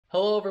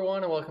Hello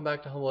everyone and welcome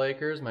back to Humble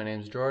Acres. My name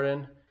is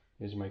Jordan.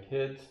 These are my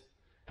kids.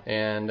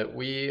 And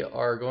we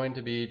are going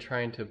to be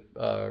trying to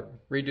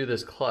redo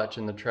this clutch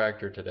in the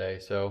tractor today.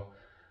 So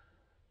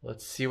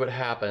let's see what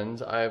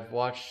happens. I've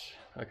watched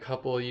a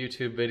couple of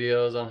YouTube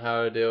videos on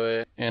how to do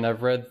it, and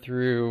I've read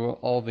through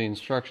all the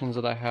instructions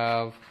that I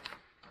have.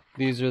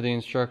 These are the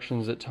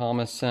instructions that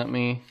Thomas sent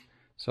me.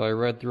 So I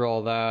read through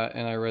all that,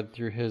 and I read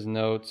through his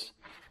notes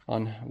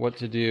on what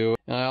to do.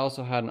 And I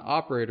also had an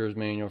operator's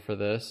manual for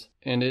this,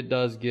 and it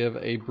does give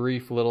a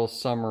brief little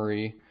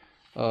summary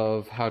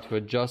of how to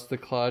adjust the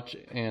clutch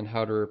and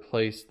how to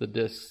replace the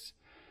discs.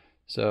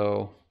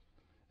 So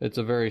it's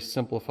a very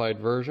simplified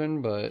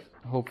version, but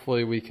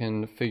hopefully we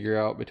can figure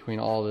out between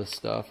all this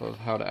stuff of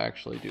how to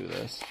actually do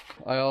this.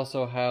 I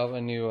also have a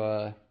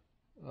new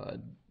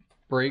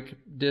brake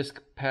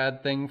disc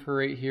pad thing for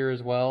right here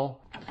as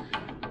well,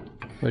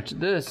 which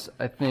this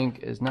I think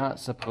is not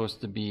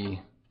supposed to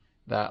be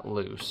that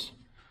loose,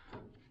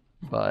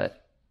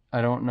 but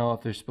I don't know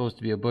if there's supposed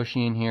to be a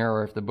bushing in here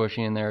or if the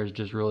bushing in there is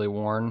just really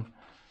worn,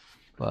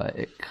 but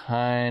it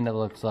kind of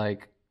looks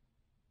like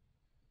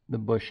the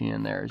bushing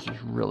in there is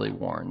just really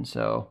worn,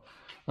 so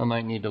I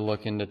might need to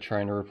look into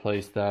trying to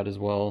replace that as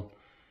well.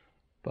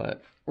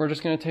 But we're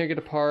just going to take it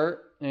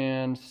apart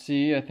and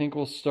see. I think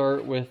we'll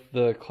start with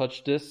the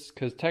clutch discs,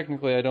 because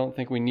technically I don't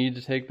think we need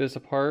to take this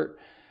apart,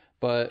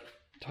 but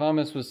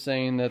Thomas was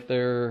saying that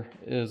there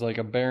is like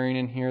a bearing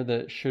in here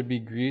that should be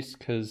greased,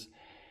 because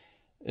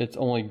it's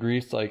only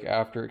greased like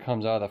after it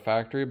comes out of the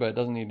factory, but it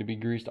doesn't need to be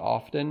greased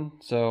often.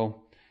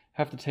 So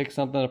have to take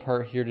something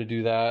apart here to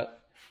do that.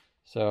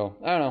 So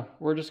I don't know,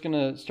 we're just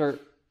gonna start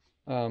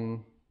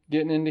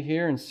getting into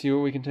here and see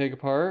what we can take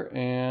apart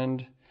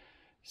and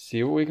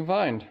see what we can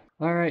find.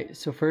 All right,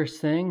 so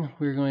first thing,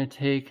 we're going to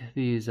take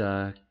these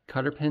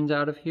cutter pins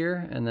out of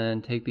here and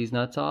then take these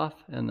nuts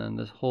off, and then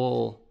this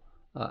whole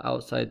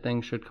outside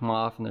thing should come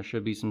off, and there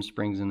should be some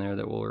springs in there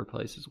that we'll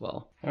replace as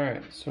well. All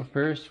right, so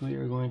first we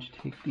are going to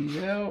take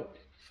these out.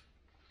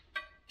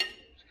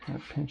 Just kind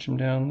of pinch them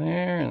down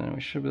there, and then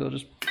we should be able to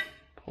just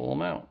pull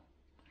them out,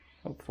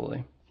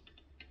 hopefully.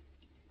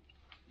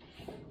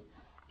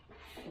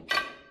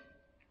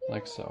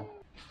 Like so.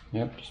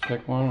 Yep, just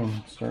pick one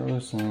and start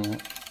loosening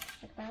it.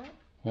 Like that?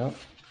 Yep.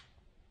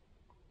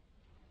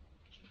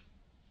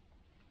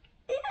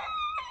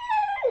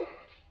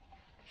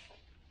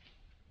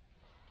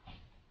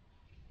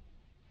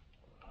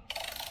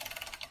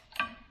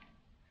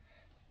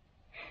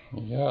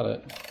 You got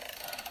it.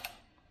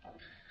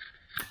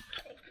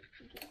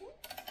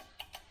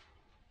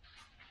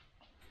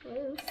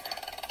 Loose.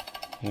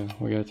 Yeah,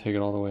 we gotta take it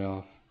all the way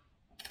off.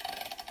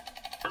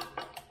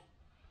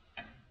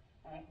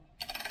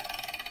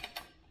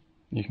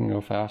 You can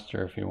go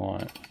faster if you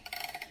want.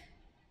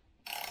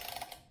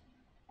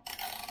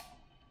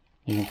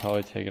 You can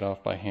probably take it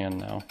off by hand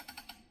now.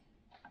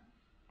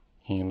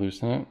 Can you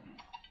loosen it?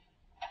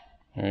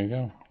 There you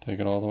go. Take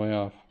it all the way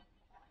off.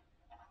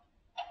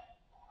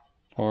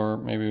 Or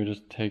maybe we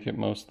just take it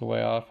most of the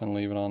way off and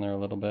leave it on there a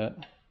little bit.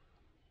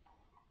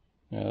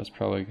 Yeah, that's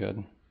probably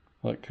good.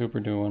 Let Cooper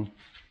do one.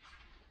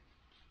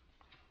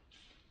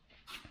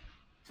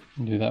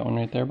 Do that one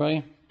right there,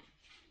 buddy.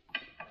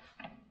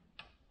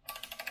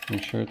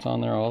 Make sure it's on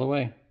there all the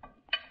way.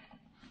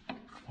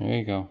 There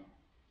you go.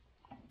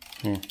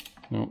 Here,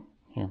 nope,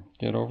 here,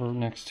 get over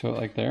next to it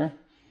like there.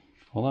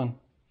 Hold on.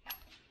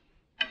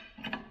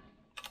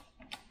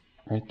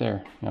 Right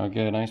there. Now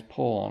get a nice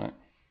pull on it.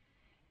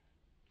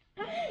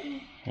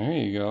 There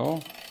you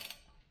go.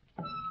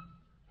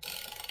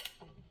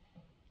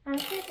 I'm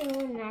just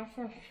doing that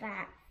so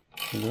fast.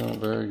 You're doing it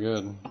very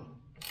good.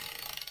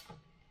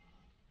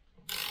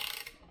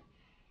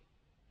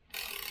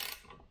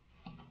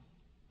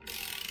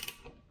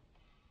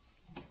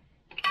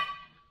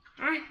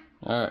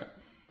 Alright,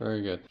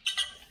 very good.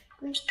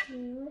 Let's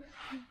do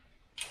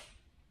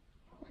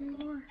one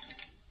more.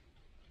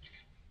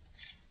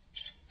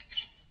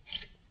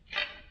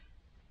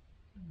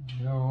 There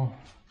you go.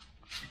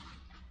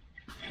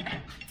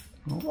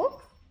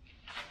 Oh.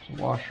 There's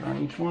a washer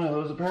on each one of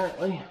those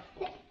apparently.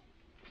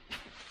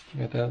 You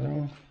got the other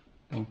one?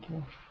 Thank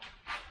you.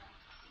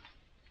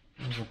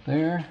 Goes up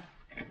there.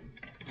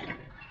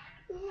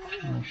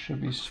 And there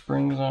should be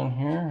springs on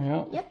here,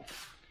 yep. Yep.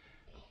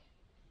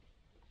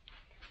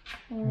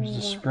 There's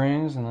the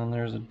springs, and then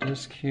there's a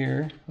disc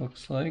here,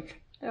 looks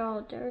like. They're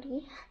all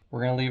dirty.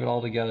 We're gonna leave it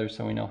all together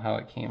so we know how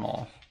it came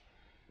off.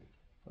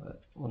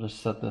 But we'll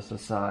just set this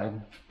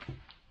aside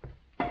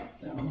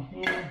down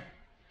here.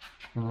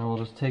 And then we'll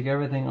just take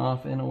everything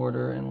off in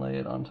order and lay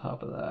it on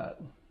top of that.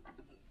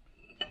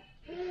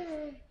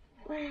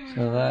 Wow.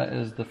 So that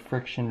is the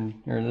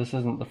friction, or this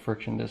isn't the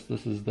friction disc,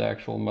 this is the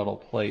actual metal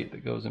plate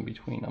that goes in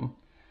between them.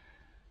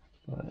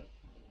 But it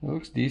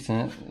looks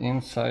decent. The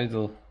inside's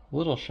a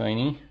little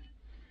shiny.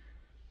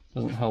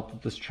 Doesn't help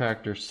that this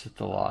tractor sits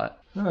a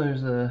lot.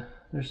 Oh,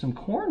 there's some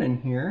corn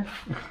in here.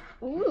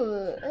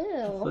 Ooh, ew.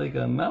 It's like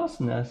a mouse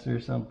nest or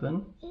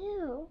something.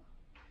 Ew.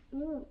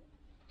 Ew.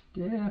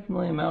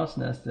 Definitely a mouse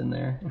nest in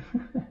there.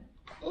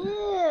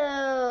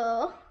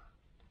 Ew.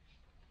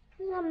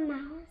 There's a a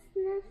mouse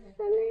nest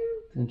in there.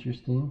 It's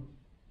interesting.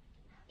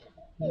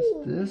 This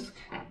disc.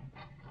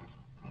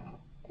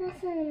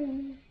 That's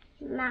a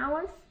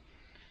mouse.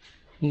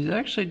 These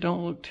actually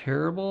don't look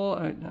terrible.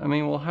 I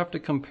mean, we'll have to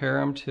compare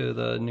them to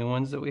the new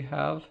ones that we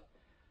have.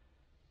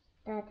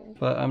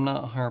 But I'm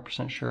not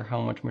 100% sure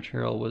how much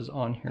material was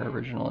on here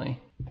originally.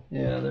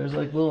 Yeah, there's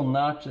like little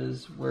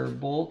notches where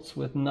bolts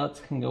with nuts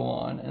can go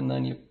on, and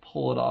then you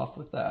pull it off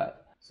with that.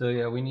 So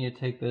yeah, we need to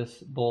take this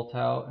bolt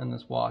out and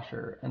this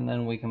washer, and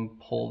then we can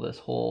pull this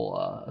whole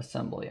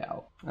assembly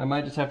out. I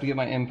might just have to get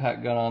my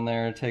impact gun on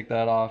there and take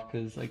that off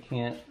because I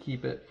can't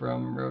keep it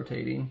from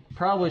rotating.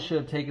 Probably should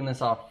have taken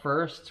this off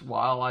first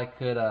while I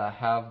could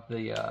have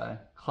the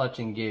clutch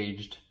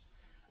engaged.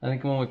 I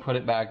think when we put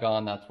it back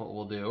on, that's what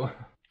we'll do.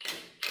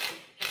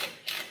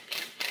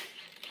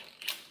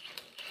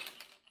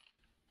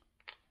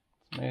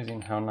 It's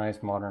amazing how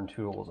nice modern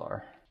tools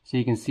are. So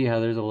you can see how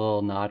there's a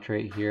little notch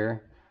right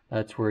here.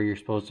 That's where you're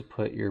supposed to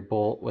put your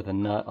bolt with a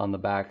nut on the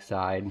back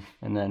side,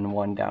 and then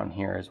one down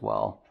here as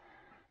well.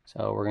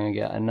 So we're gonna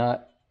get a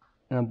nut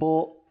and a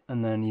bolt,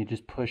 and then you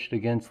just push it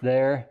against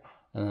there,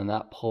 and then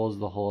that pulls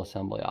the whole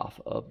assembly off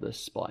of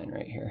this spline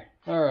right here.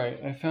 All right,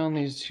 I found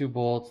these two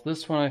bolts.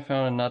 This one I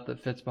found a nut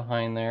that fits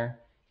behind there.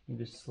 You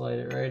just slide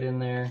it right in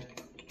there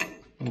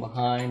from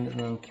behind and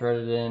then thread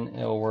it in,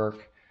 it'll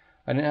work.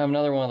 I didn't have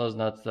another one of those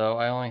nuts though.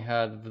 I only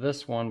had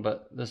this one,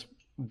 but this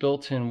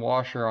built-in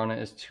washer on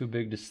it is too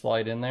big to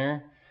slide in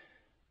there.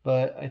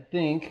 But I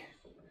think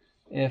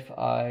if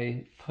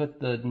I put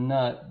the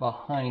nut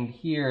behind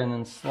here and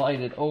then slide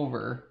it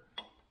over,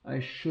 I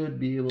should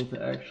be able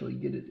to actually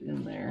get it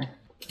in there.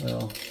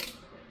 So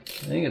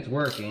I think it's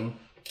working.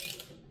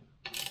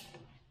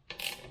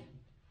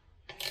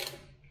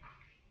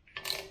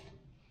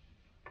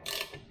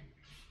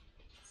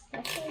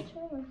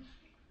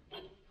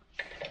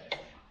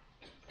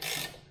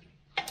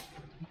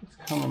 It's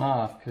coming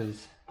off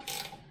because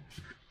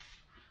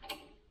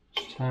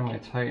each time I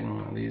tighten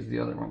one of these, the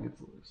other one gets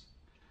loose.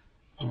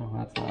 Oh,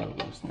 that's not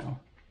loose now.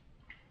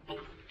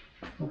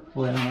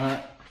 Hopefully I'm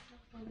not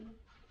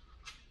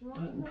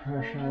putting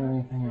pressure on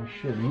anything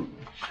I shouldn't.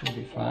 Should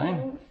be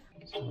fine.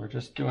 So we're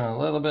just doing a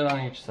little bit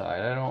on each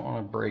side. I don't want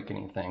to break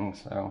anything,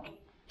 so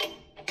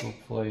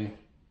hopefully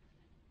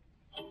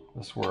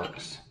this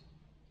works.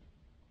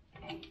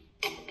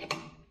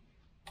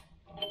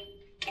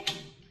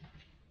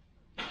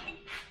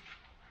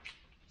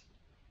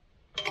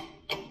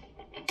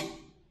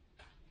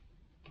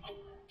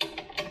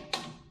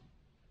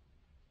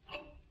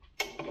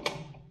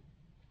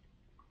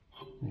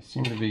 They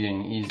seem to be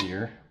getting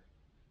easier.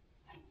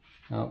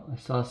 Oh, I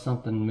saw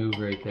something move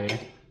right there.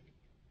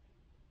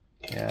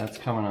 Yeah, it's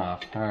coming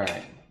off. All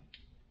right.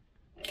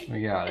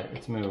 We got it.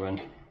 It's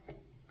moving.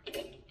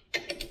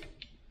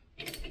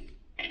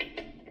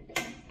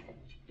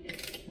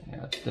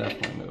 Yeah, it's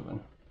definitely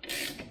moving.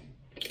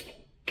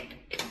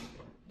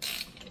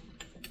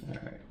 All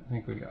right, I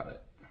think we got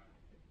it.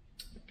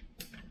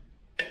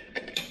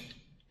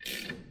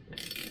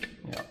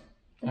 Yeah.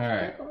 All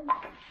right.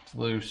 It's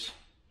loose.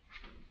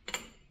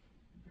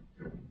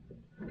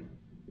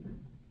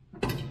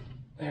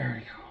 There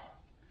we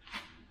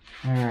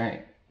go. All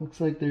right,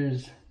 looks like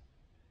there's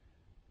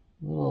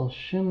little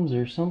shims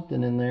or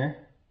something in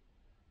there.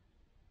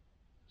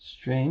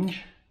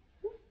 Strange.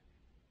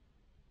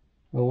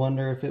 I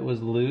wonder if it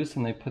was loose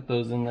and they put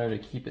those in there to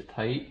keep it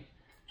tight.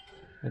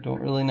 I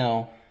don't really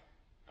know.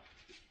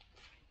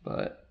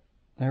 But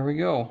there we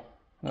go.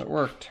 That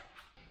worked.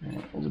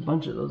 Right, there's a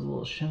bunch of those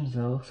little shims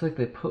though. Looks like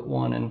they put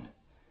one in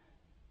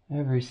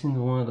every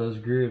single one of those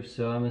grooves.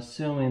 So I'm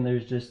assuming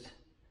there's just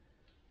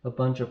a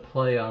bunch of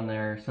play on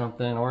there or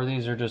something, or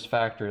these are just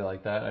factory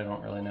like that. I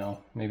don't really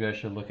know. Maybe I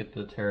should look at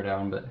the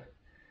teardown, but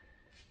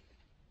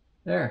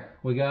there,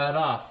 we got it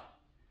off.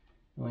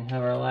 And we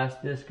have our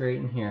last disc right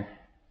in here.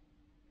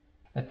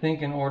 I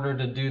think in order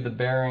to do the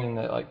bearing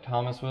that like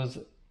Thomas was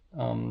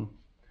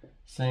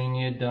saying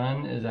he had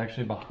done is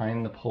actually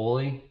behind the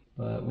pulley,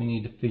 but we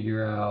need to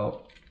figure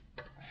out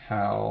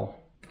how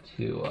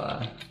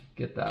to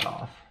get that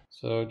off.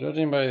 So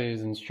judging by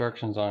these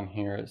instructions on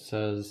here, it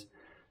says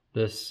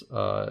this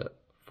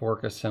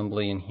fork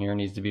assembly in here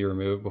needs to be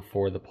removed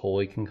before the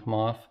pulley can come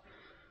off.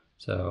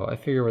 So I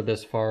figure with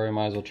this far, we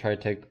might as well try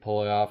to take the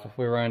pulley off. If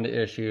we run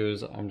into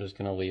issues, I'm just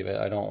gonna leave it.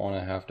 I don't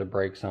wanna have to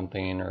break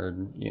something or,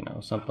 you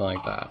know, something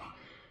like that.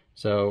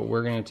 So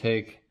we're gonna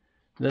take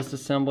this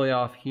assembly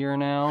off here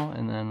now,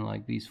 and then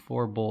like these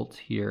 4 bolts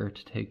here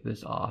to take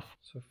this off.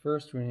 So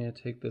first we need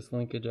to take this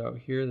linkage out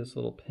here, this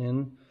little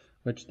pin,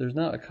 which there's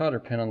not a cotter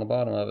pin on the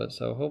bottom of it,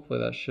 so hopefully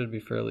that should be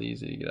fairly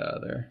easy to get out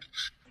of there.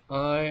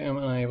 I am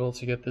unable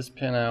to get this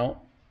pin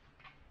out.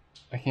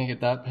 I can't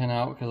get that pin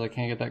out because I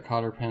can't get that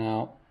cotter pin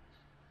out.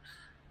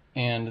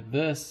 And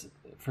this,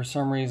 for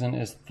some reason,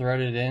 is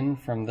threaded in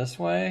from this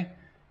way,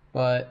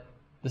 but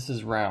this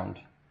is round.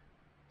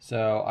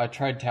 So I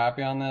tried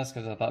tapping on this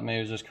because I thought maybe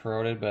it was just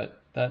corroded,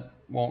 but that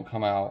won't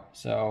come out.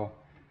 So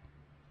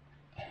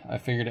I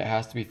figured it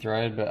has to be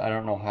threaded, but I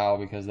don't know how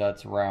because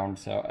that's round,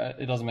 so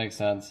it doesn't make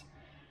sense.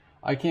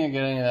 I can't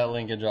get any of that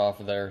linkage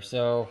off of there,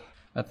 so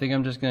I think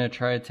I'm just gonna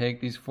try to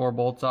take these 4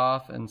 bolts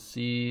off and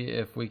see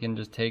if we can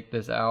just take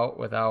this out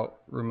without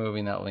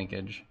removing that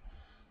linkage.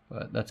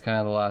 But that's kind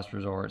of the last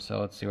resort,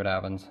 so let's see what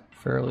happens.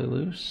 Fairly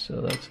loose,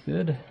 so that's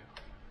good.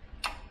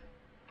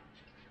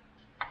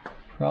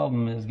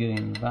 Problem is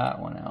getting that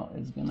one out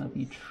is gonna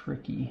be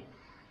tricky.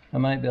 I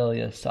might be able to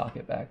get a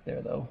socket back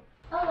there though.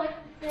 Oh, like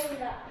the thing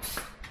that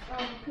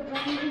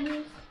Cabrini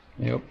used?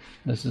 Yep,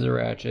 this is a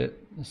ratchet.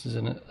 This is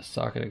a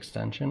socket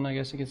extension, I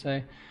guess you could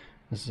say.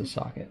 This is a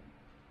socket.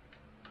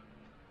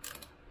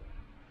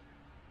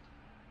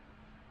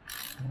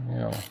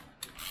 There we go.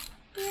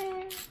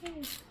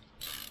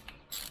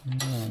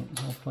 Right,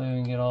 hopefully we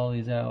can get all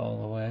these out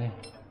all the way.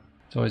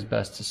 It's always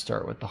best to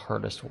start with the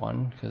hardest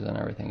one, because then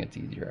everything gets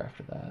easier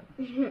after that.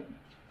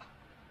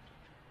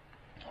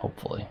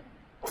 Hopefully.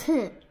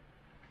 It's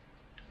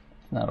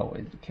not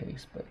always the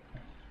case, but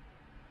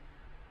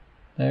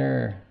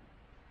there.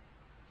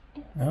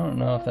 I don't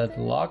know if that's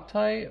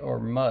Loctite or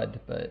mud,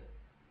 but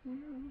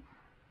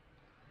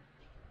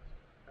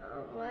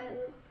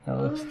that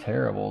looks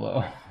terrible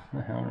though.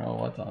 I don't know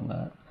what's on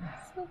that.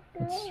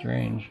 It's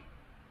strange.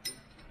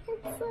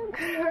 It's so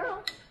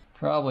gross.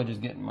 Probably just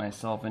getting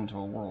myself into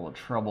a world of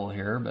trouble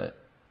here, but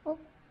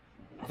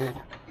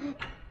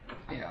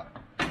yeah,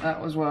 that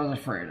was what I was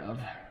afraid of.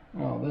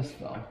 Oh, this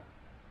fell.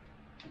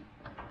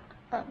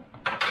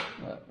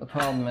 But the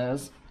problem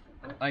is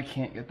I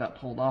can't get that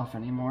pulled off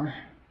anymore.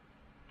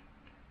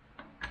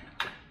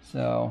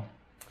 So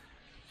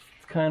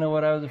it's kind of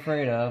what I was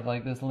afraid of,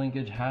 like this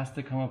linkage has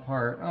to come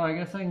apart. Oh, I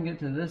guess I can get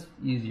to this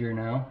easier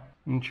now.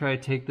 I'm gonna try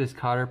to take this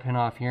cotter pin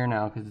off here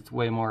now because it's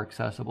way more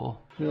accessible.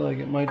 I feel like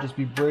it might just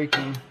be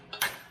breaking.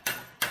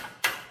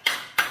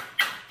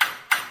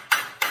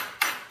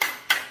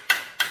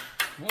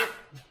 Whoop,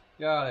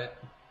 got it.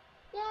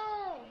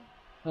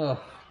 Yay! Ugh.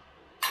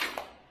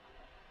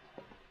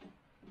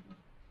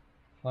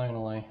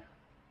 Finally.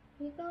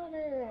 You got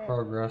it.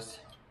 Progress.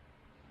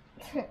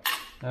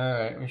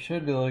 Alright, we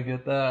should be able to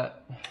get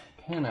that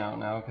pin out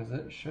now because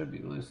it should be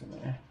loose in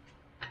there.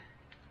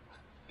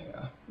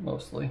 Yeah,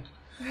 mostly.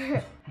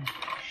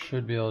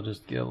 Should be able to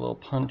just get a little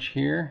punch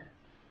here,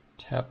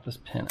 tap this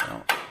pin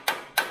out.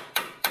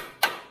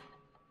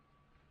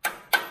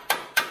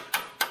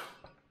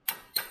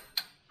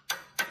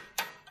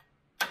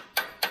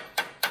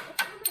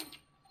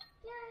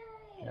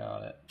 Yay!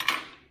 Got it.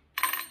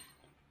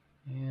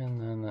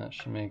 And then that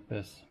should make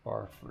this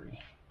bar free.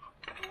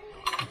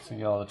 Let's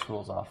get all the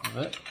tools off of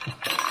it.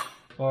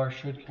 Bar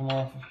should come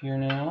off of here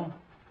now,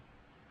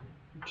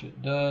 which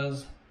it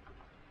does.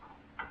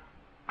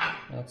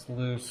 That's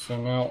loose,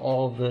 so now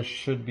all of this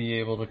should be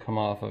able to come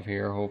off of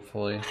here,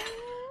 hopefully,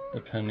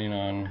 depending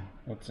on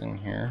what's in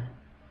here.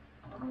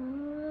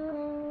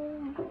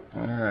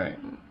 Alright.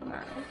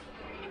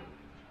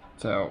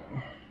 So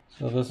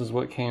this is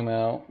what came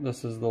out.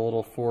 This is the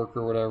little fork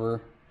or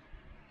whatever.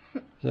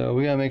 So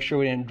we gotta make sure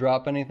we didn't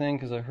drop anything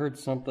because I heard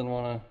something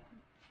wanna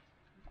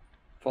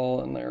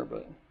fall in there,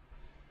 but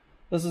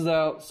this is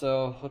out,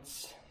 so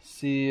let's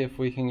see if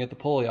we can get the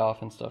pulley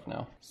off and stuff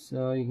now.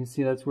 So you can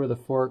see that's where the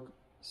fork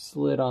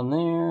slid on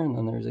there, and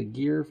then there's a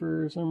gear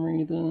for some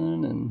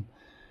reason,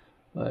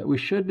 but we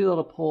should be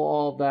able to pull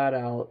all of that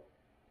out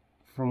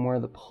from where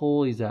the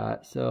pulley's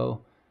at.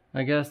 So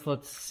I guess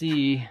let's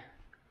see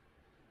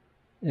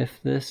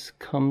if this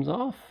comes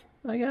off,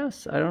 I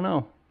guess. I don't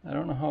know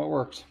how it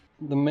works.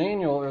 The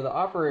manual, or the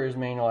operator's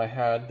manual I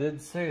had,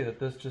 did say that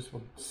this just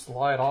would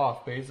slide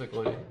off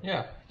basically.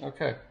 Yeah,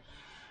 okay.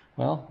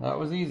 Well, that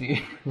was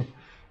easy.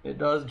 It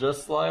does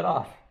just slide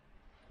off.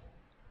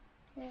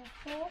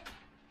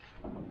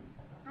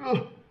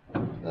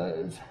 That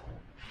is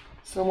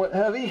somewhat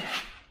heavy.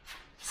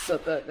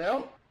 Set that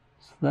down.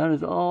 So that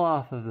is all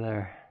off of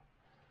there.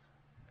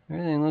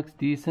 Everything looks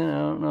decent. I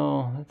don't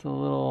know. That's a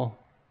little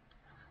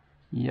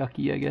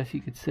yucky, I guess you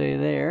could say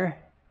there.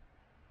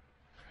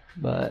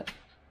 But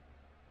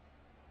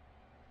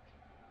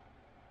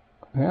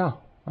yeah,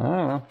 I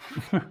don't know.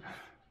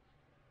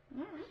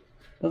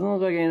 Doesn't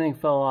look like anything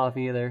fell off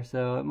either,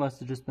 so it must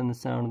have just been the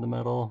sound of the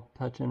metal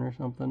touching or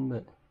something, but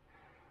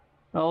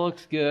it all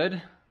looks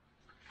good.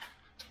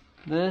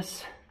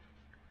 This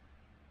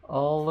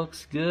all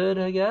looks good,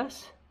 I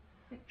guess.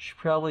 Should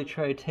probably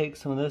try to take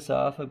some of this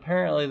off.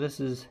 Apparently this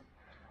is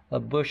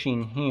a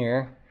bushing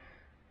here,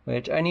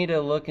 which I need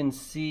to look and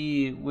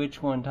see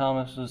which one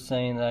Thomas was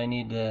saying that I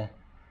need to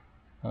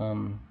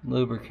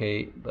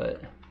lubricate,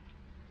 but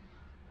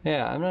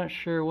yeah, I'm not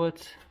sure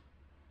what's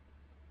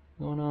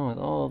going on with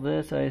all of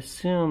this. I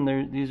assume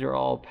these are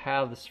all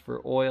paths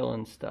for oil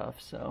and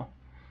stuff, so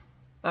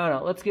I don't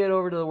know. Let's get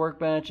over to the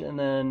workbench and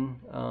then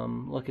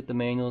look at the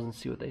manuals and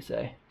see what they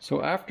say.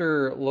 So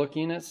after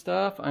looking at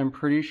stuff, I'm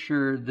pretty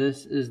sure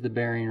this is the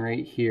bearing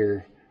right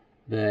here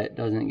that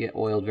doesn't get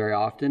oiled very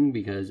often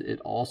because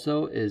it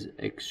also is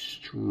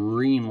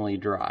extremely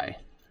dry.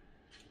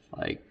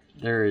 Like,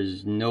 there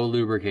is no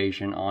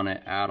lubrication on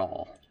it at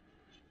all.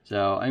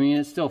 So, I mean,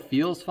 it still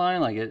feels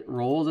fine, like it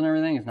rolls and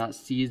everything. It's not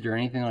seized or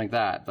anything like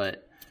that,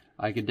 but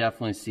I could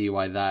definitely see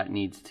why that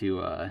needs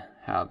to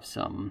have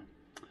some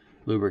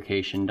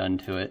lubrication done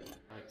to it.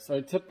 So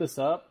I tipped this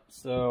up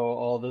so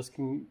all this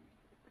can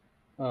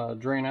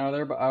drain out of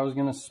there, but I was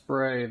gonna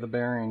spray the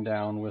bearing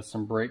down with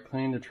some brake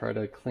clean to try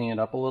to clean it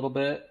up a little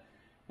bit.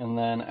 And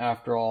then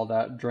after all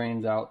that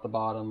drains out the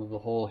bottom of the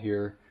hole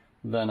here,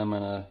 then I'm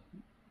gonna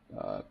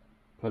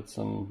put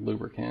some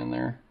lubricant in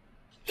there.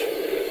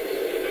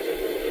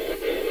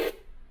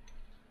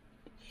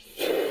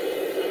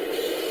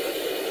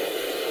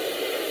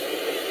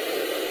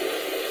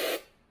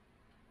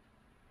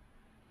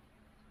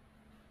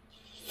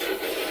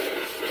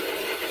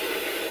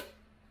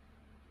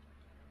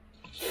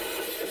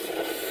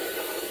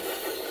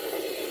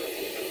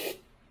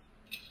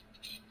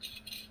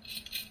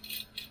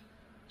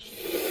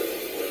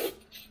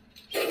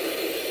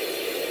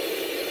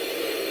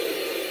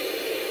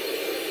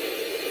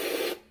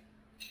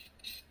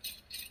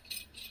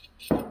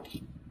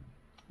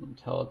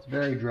 Until it's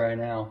very dry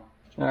now.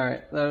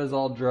 Alright, that is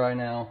all dry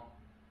now.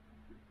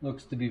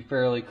 Looks to be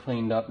fairly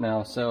cleaned up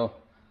now, so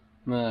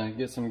I'm gonna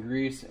get some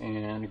grease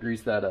and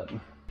grease that up.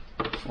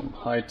 Some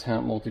high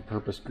temp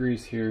multi-purpose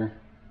grease here.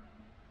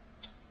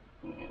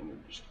 And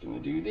we're just gonna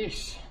do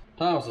this.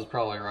 Thomas is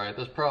probably right.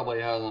 This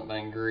probably hasn't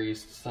been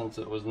greased since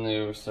it was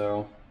new,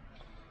 so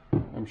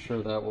I'm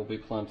sure that will be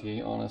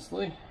plenty,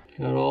 honestly.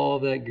 Got all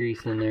that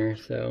grease in there,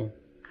 so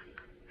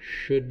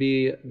should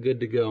be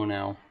good to go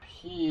now.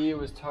 He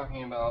was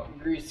talking about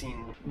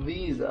greasing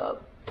these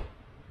up,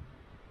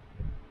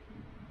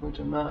 which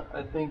I'm not,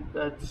 I think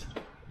that's,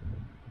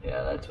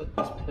 yeah, that's what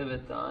this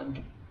pivot's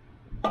on.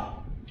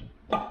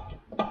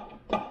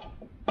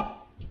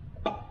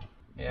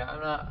 Yeah, I'm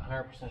not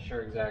 100%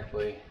 sure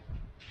exactly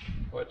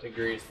what to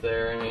grease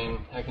there. I mean,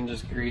 I can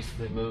just grease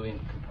the moving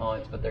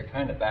components, but they're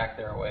kind of back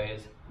there a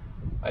ways.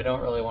 I don't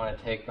really want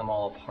to take them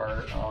all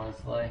apart,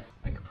 honestly.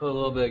 I could put a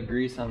little bit of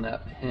grease on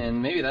that pin.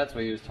 Maybe that's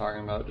what he was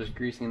talking about, just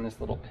greasing this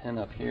little pin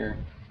up here.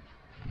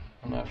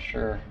 I'm not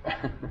sure.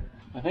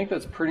 I think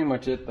that's pretty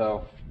much it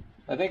though.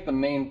 I think the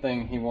main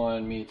thing he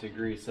wanted me to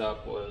grease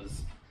up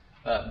was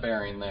that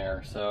bearing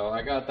there. So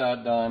I got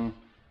that done.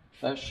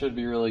 That should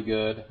be really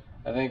good.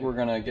 I think we're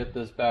gonna get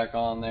this back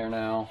on there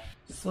now.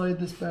 Slide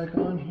this back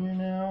on here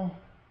now.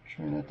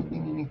 Try not to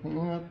clean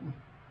anything up.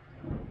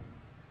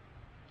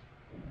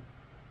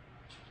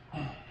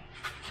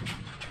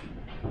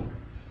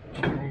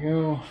 There we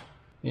go.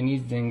 It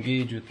needs to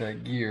engage with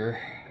that gear.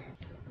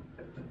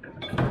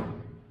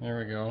 There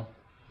we go.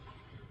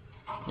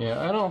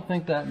 Yeah, I don't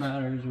think that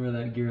matters where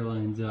that gear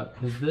lines up,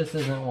 because this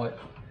isn't what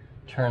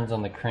turns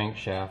on the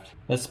crankshaft.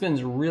 That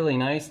spins really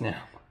nice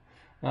now.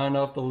 I don't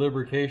know if the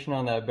lubrication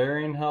on that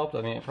bearing helped.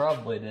 I mean, it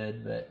probably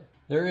did, but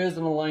there is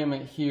an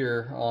alignment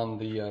here on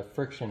the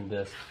friction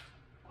disc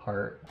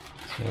part.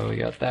 So we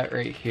got that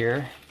right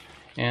here.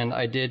 And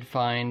I did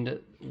find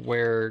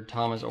where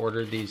Thomas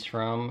ordered these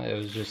from. It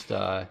was just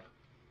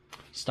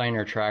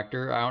Steiner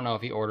Tractor. I don't know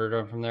if he ordered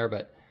them from there,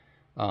 but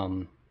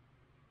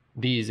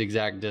these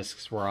exact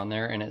discs were on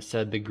there, and it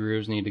said the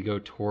grooves need to go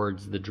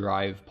towards the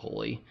drive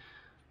pulley,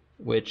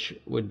 which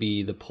would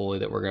be the pulley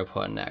that we're going to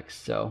put on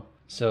next.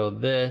 So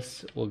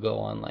this will go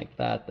on like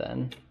that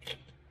then,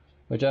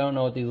 which I don't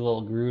know what these little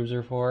grooves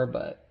are for,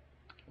 but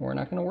we're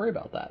not going to worry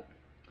about that.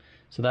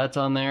 So that's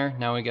on there.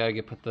 Now we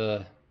gotta put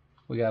the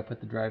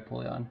drive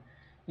pulley on.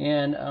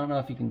 And I don't know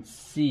if you can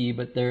see,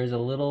 but there's a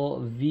little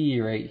V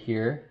right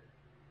here,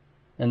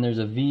 and there's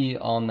a V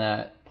on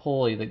that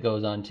pulley that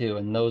goes on too,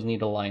 and those need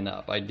to line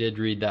up. I did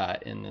read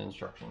that in the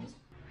instructions.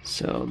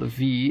 So the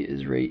V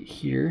is right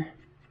here,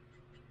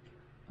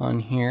 on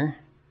here.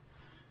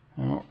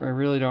 I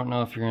really don't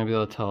know if you're gonna be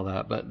able to tell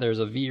that, but there's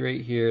a V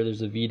right here,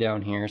 there's a V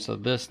down here, so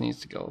this needs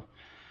to go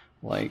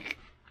like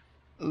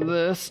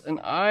this. And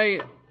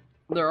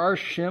there are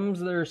shims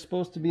that are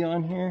supposed to be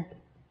on here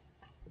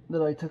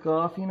that I took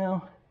off, you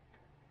know.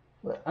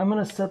 But I'm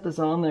gonna set this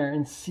on there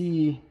and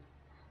see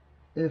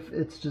if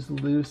it's just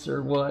loose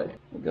or what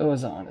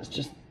goes on. It's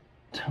just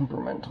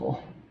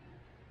temperamental.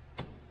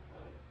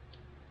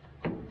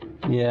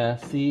 Yeah,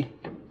 see?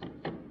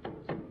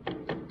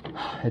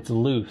 It's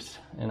loose,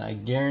 and I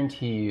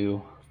guarantee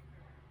you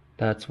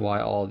that's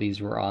why all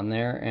these were on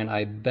there, and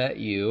I bet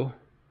you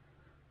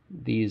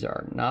these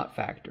are not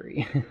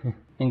factory.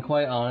 And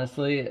quite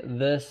honestly,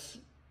 this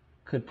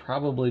could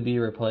probably be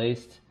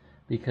replaced,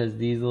 because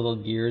these little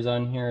gears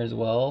on here as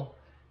well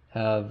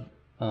have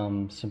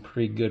some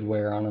pretty good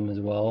wear on them as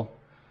well.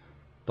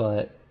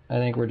 But I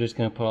think we're just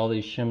gonna put all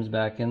these shims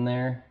back in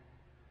there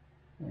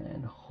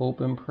and hope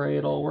and pray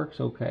it all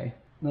works okay.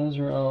 Those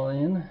are all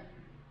in.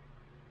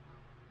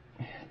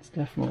 It's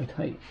definitely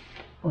tight.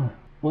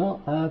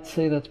 Well, I'd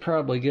say that's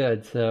probably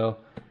good. So,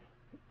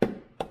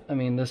 I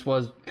mean, this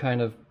was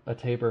kind of a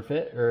taper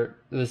fit, or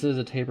this is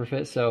a taper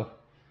fit, so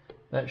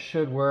that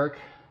should work.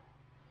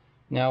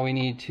 Now we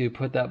need to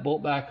put that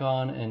bolt back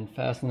on and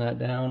fasten that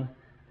down.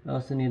 I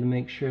also need to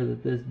make sure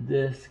that this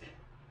disc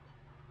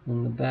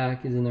in the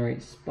back is in the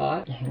right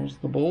spot. Here's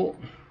the bolt,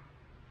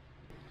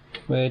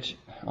 which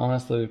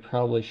honestly we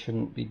probably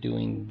shouldn't be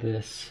doing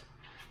this.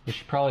 We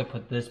should probably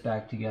put this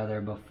back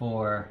together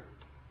before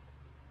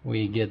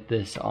we get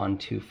this on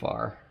too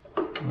far.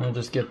 I'm gonna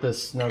just get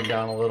this snug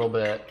down a little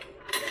bit.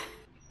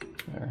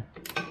 There.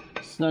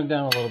 Snug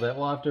down a little bit.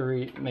 We'll have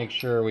to make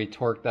sure we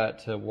torque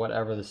that to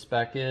whatever the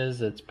spec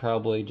is. It's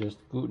probably just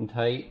gluten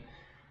tight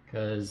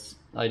because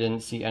I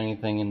didn't see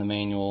anything in the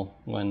manual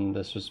when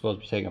this was supposed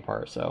to be taken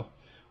apart. So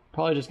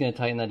probably just gonna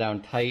tighten that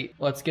down tight.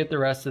 Let's get the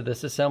rest of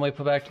this assembly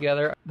put back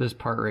together. This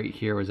part right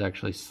here was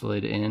actually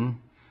slid in.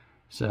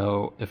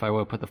 So if I would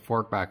have put the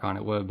fork back on,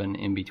 it would have been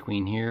in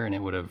between here and it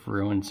would have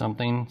ruined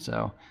something.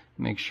 So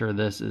make sure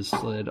this is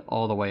slid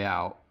all the way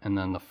out and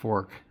then the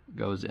fork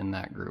goes in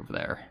that groove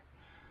there.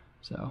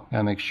 So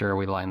gotta make sure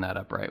we line that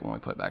up right when we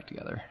put it back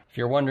together. If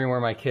you're wondering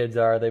where my kids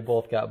are, they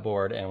both got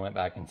bored and went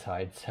back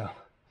inside, so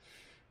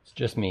it's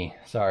just me,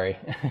 sorry.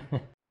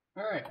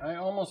 All right, I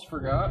almost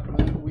forgot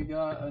that we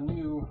got a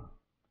new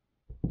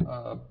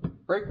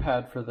brake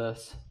pad for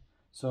this.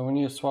 So we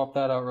need to swap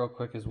that out real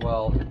quick as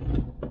well.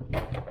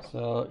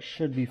 So it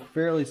should be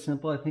fairly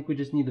simple. I think we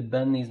just need to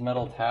bend these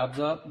metal tabs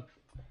up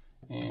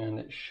and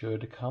it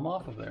should come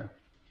off of there.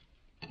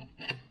 I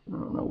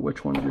don't know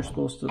which ones you're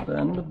supposed to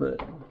bend, but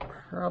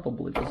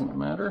probably doesn't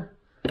matter.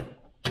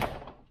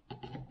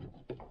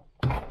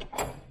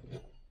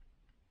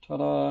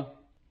 Ta-da!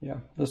 Yeah,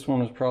 this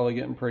one was probably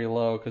getting pretty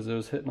low because it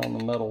was hitting on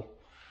the metal,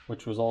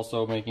 which was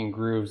also making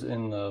grooves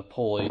in the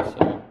pulley,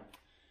 so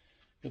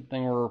good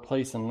thing we're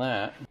replacing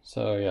that.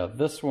 So yeah,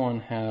 this one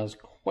has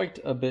quite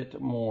a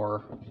bit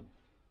more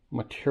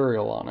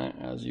material on it,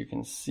 as you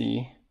can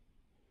see.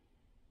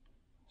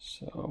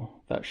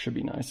 So that should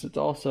be nice. It's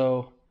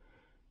also,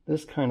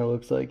 this kind of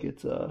looks like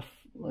it's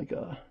like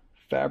a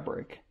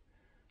fabric,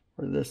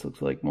 or this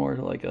looks like more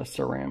like a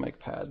ceramic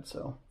pad.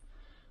 So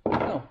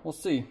oh, we'll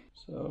see.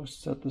 So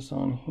set this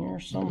on here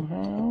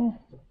somehow,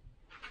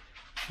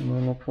 and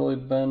then we'll probably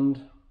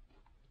bend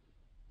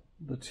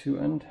the two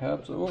end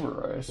tabs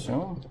over, I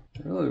assume.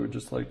 I really would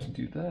just like to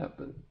do that,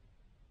 but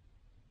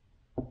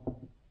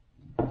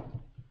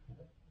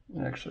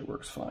it actually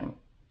works fine.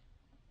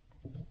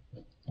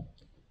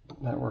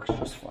 That works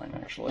just fine,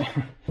 actually.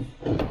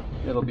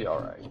 It'll be all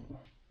right.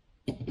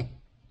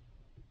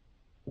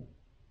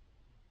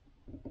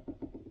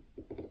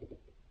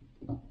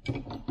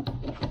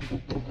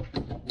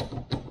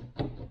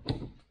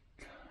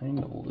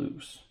 Kind of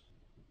loose.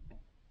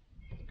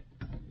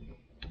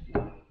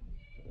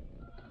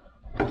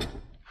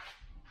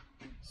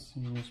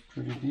 Seems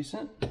pretty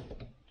decent.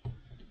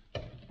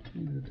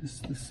 Do this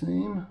the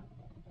same.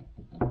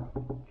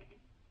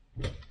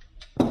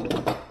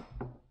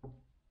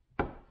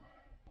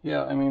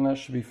 Yeah, I mean, that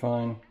should be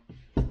fine.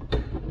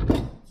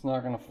 It's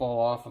not going to fall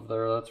off of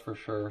there, that's for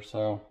sure.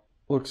 So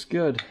looks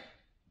good.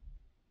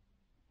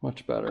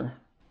 Much better.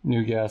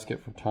 New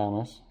gasket for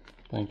Thomas.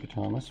 Thank you,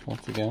 Thomas,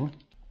 once again.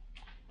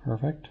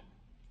 Perfect.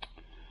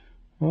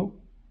 Oh,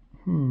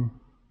 oh,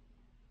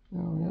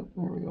 yep,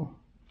 there we go.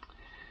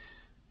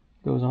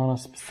 Goes on a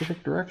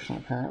specific direction,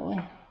 apparently.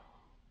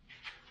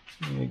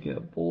 I'm gonna get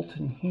a bolt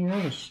in here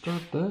to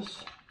start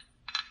this.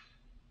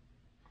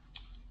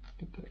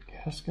 Get that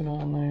gasket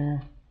on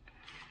there.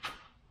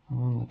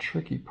 And then the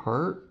tricky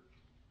part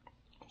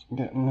is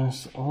getting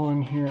this all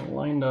in here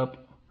lined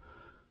up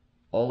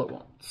all at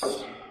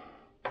once.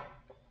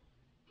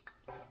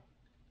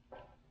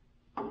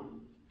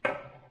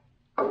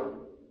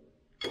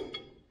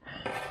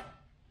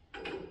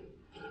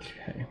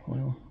 Okay,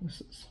 well,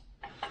 this is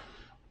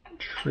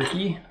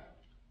tricky.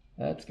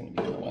 That's going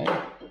to be in the way.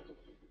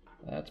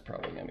 That's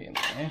probably going to be in the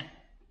way.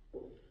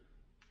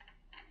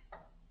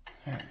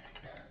 Alright.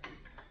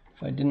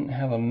 If I didn't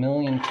have a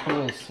million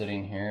tools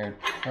sitting here,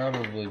 it'd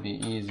probably be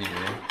easier.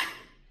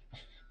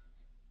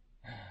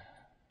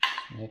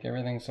 Make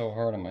everything so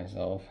hard on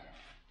myself.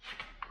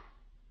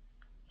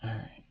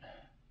 Alright.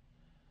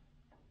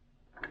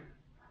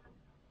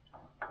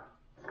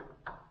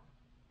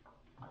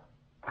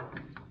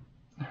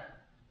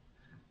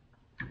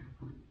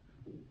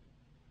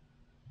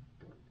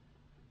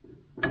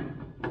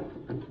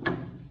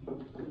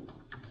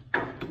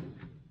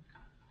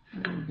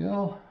 There we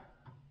go.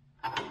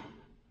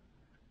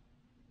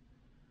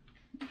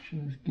 Make sure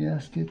this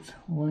gasket's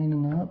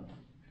lining up.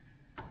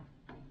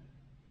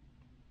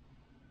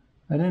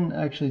 I didn't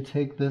actually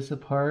take this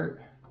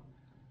apart,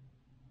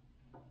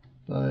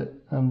 but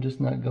I'm just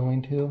not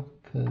going to,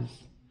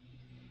 because,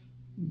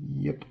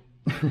 yep,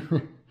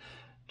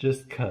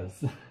 just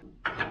cuz.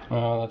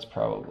 Oh, that's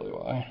probably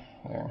why.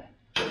 There.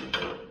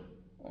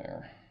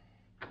 There.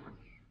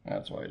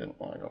 That's why I didn't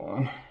want to go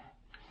on.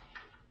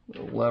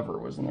 The lever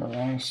was in the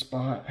wrong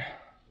spot.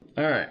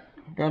 Alright,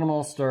 got them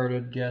all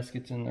started.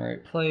 Gasket's in the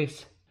right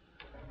place.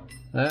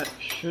 That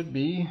should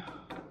be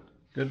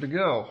good to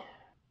go.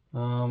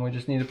 We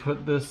just need to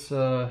put this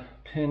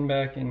pin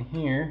back in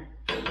here.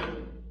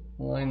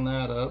 Line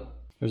that up.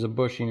 There's a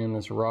bushing in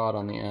this rod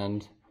on the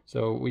end.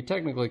 So we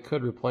technically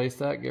could replace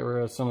that, get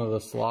rid of some of the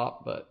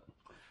slop, but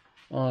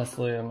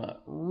honestly, I'm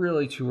not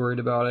really too worried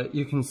about it.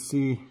 You can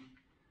see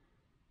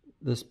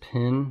this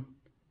pin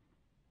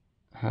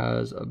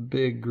has a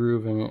big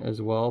groove in it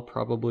as well,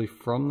 probably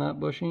from that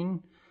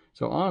bushing.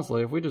 So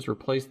honestly, if we just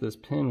replace this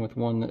pin with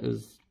one that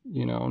is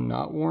you know,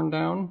 not worn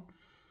down,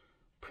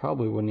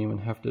 probably wouldn't even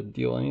have to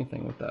deal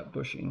anything with that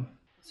bushing.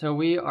 So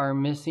we are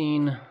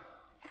missing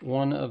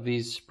one of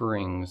these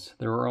springs.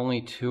 There were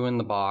only 2 in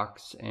the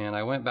box, and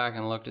I went back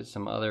and looked at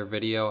some other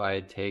video I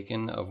had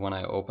taken of when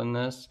I opened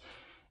this,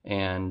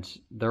 and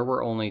there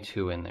were only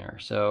 2 in there.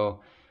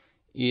 So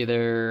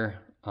either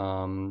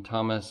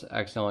Thomas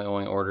accidentally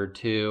only ordered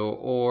 2,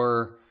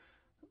 or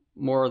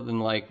more than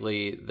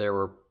likely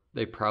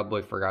they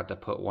probably forgot to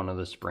put one of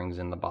the springs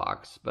in the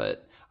box.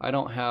 But I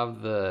don't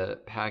have the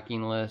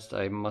packing list.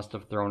 I must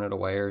have thrown it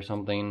away or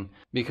something,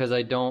 because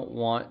I don't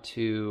want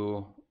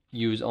to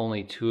use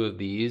only 2 of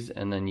these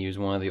and then use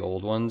one of the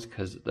old ones,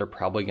 because they're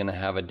probably going to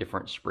have a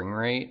different spring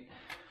rate.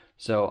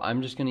 So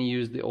I'm just going to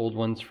use the old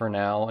ones for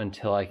now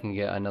until I can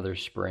get another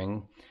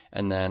spring,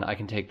 and then I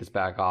can take this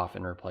back off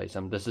and replace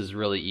them. This is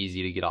really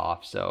easy to get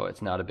off, so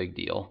it's not a big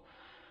deal.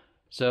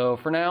 So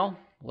for now,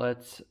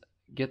 let's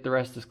get the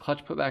rest of this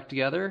clutch put back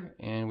together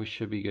and we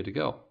should be good to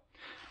go.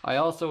 I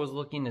also was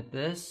looking at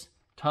this.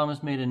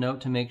 Thomas made a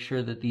note to make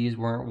sure that these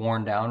weren't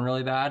worn down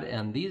really bad,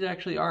 and these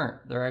actually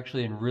aren't. They're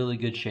actually in really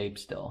good shape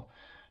still.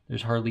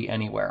 There's hardly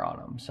any wear on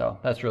them, so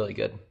that's really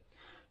good.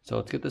 So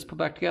let's get this put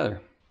back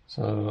together.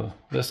 So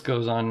this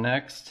goes on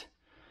next,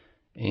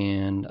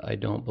 and I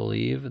don't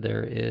believe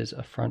there is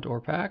a front or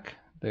back.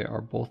 They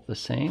are both the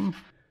same.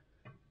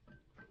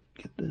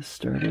 Get this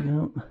started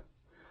up.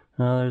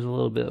 Oh, there's a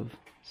little bit of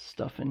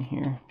stuff in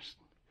here. Just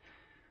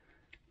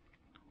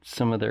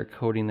some of their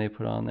coating they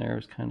put on there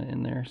is kind of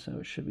in there, so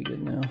it should be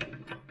good now.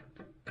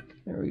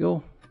 There we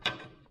go.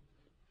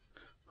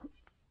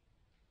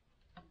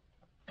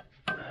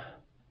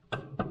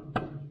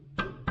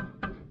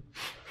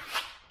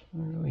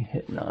 What are we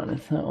hitting on?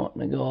 It's not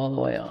wanting to go all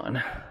the way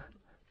on.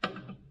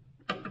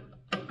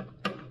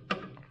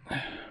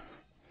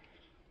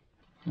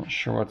 Not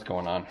sure what's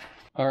going on.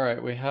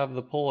 Alright, we have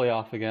the pulley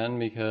off again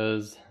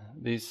because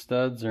these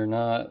studs are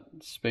not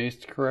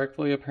spaced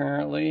correctly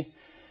apparently.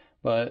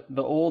 But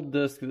the old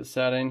disc that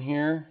sat in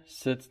here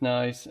sits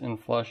nice and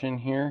flush in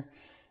here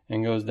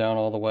and goes down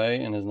all the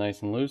way and is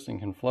nice and loose and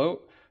can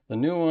float. The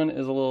new one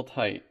is a little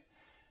tight.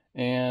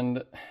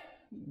 And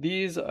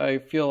these I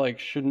feel like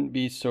shouldn't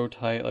be so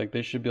tight. Like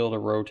they should be able to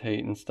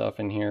rotate and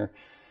stuff in here.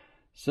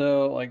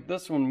 So like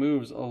this one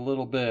moves a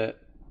little bit,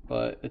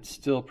 but it's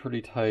still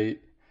pretty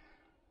tight.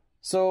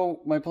 So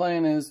my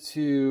plan is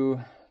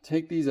to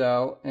take these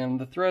out, and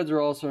the threads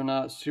are also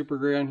not super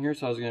great on here,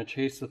 so I was going to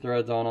chase the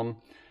threads on them.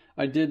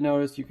 I did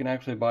notice you can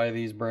actually buy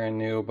these brand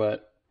new,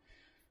 but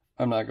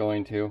I'm not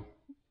going to,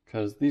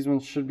 because these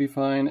ones should be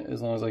fine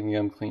as long as I can get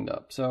them cleaned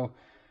up. So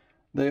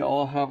they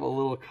all have a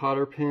little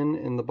cotter pin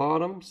in the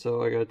bottom,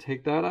 so I got to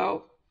take that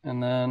out.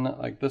 And then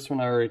like this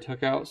one I already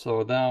took out,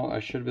 so now I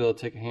should be able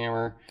to take a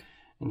hammer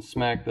and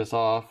smack this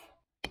off.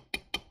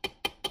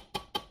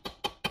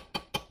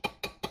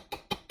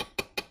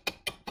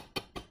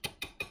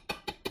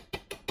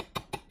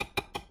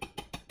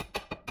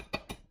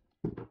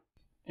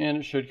 And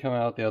it should come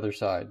out the other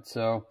side.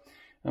 So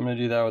I'm going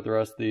to do that with the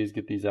rest of these,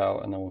 get these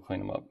out, and then we'll clean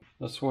them up.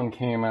 This one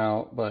came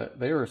out,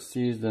 but they were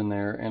seized in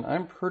there, and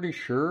I'm pretty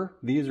sure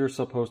these are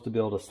supposed to be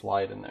able to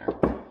slide in there.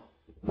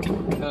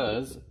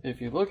 Because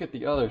if you look at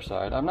the other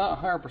side, I'm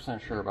not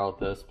 100% sure about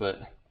this, but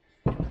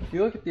if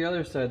you look at the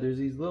other side, there's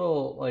these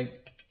little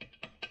like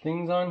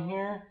things on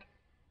here,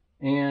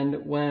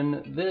 and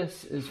when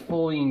this is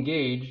fully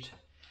engaged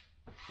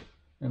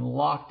and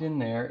locked in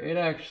there, it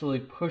actually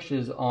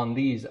pushes on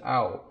these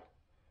out.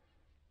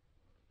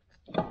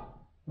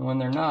 And when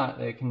they're not,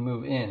 they can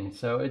move in.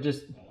 So it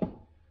just,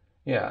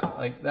 yeah,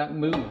 like that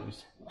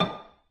moves.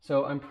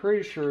 So I'm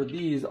pretty sure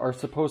these are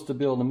supposed to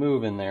be able to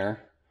move in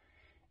there.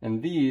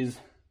 And these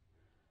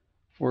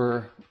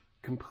were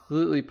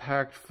completely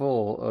packed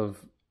full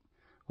of,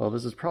 well,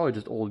 this is probably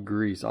just old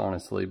grease,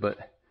 honestly,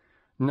 but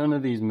none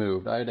of these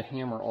moved. I had to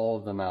hammer all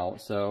of them out.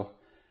 So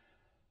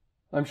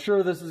I'm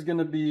sure this is going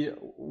to be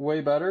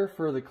way better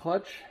for the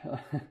clutch.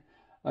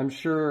 I'm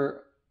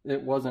sure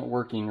it wasn't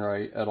working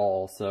right at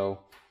all, so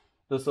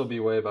this will be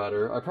way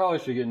better. I probably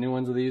should get new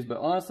ones of these, but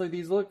honestly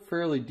these look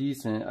fairly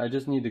decent. I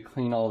just need to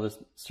clean all this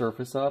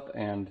surface up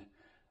and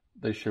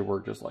they should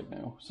work just like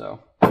new. So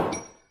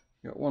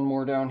got one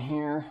more down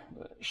here,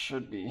 but it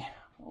should be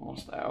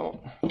almost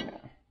out. Yeah.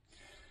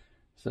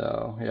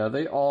 So yeah,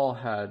 they all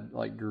had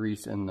like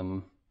grease in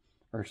them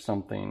or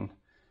something.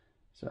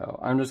 So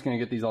I'm just gonna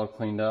get these all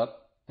cleaned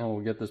up and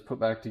we'll get this put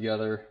back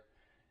together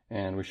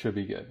and we should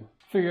be good.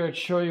 Figure I'd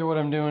show you what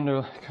I'm doing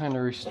to kind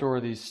of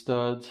restore these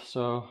studs.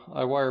 So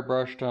I wire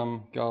brushed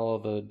them, got all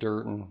the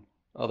dirt and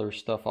other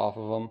stuff off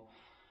of them.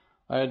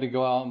 I had to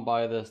go out and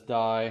buy this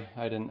die.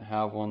 I didn't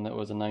have one that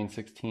was a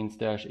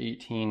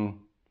 9/16-18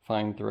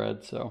 fine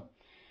thread, so.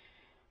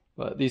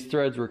 But these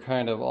threads were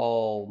kind of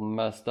all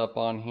messed up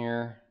on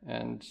here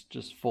and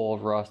just full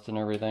of rust and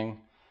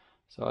everything.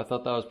 So I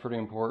thought that was pretty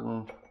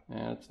important,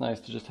 and it's nice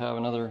to just have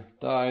another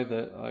die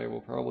that I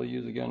will probably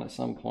use again at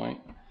some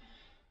point.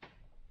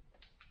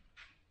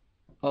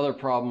 Other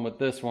problem with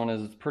this one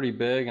is it's pretty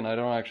big and I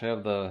don't actually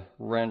have the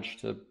wrench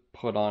to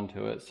put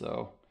onto it,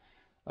 so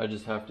I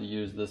just have to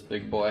use this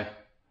big boy.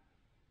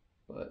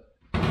 but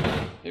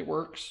it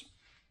works.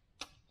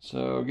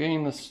 So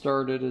getting this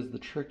started is the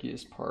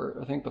trickiest part.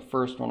 I think the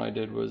first one I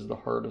did was the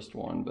hardest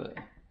one, but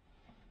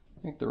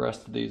I think the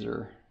rest of these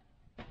are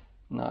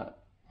not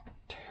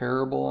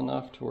terrible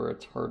enough to where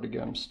it's hard to get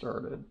them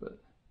started, but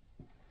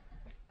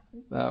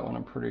that one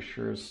I'm pretty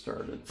sure is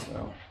started.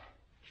 So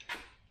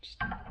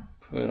just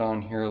put it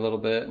on here a little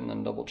bit and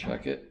then double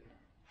check it.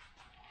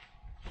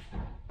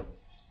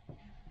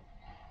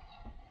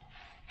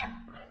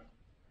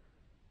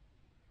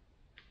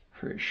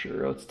 Pretty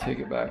sure. Let's take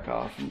it back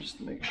off and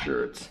just make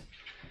sure it's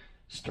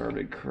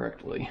started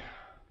correctly.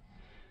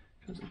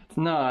 Because if it's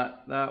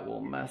not, that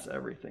will mess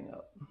everything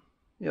up.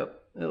 Yep,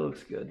 it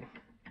looks good.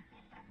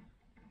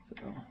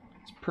 So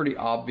it's pretty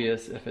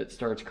obvious if it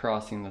starts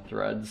crossing the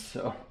threads.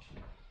 So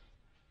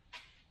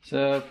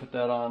put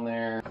that on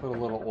there. Put a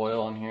little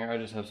oil in here. I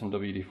just have some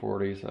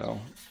WD-40, so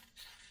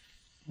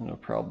it'll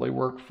probably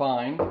work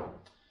fine.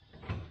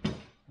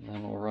 And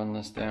then we'll run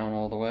this down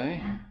all the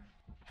way.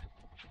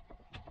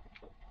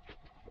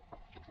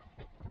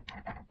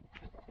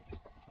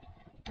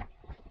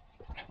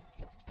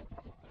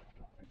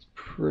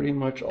 Pretty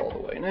much all the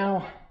way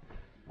now,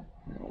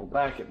 and we'll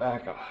back it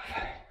back off.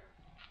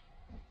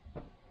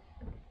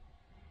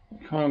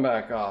 Coming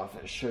back off,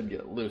 it should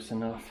get loose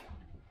enough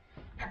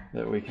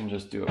that we can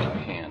just do it by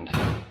hand.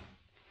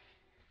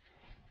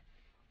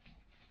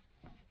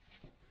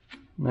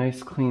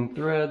 Nice clean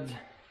threads,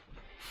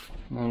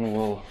 and then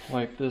we'll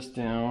wipe this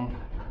down,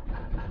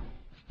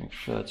 make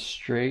sure that's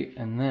straight,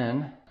 and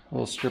then a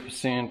little strip of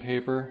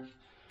sandpaper.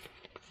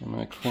 I'm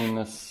going to clean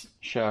this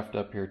shaft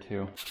up here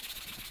too.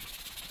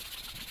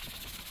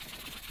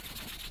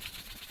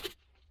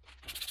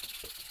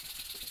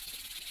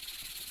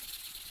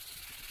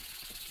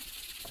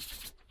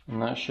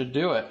 And that should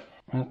do it.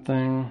 That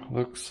thing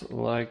looks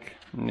like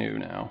new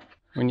now.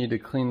 We need to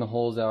clean the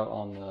holes out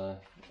on the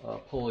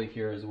pulley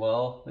here as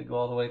well. They go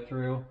all the way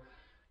through,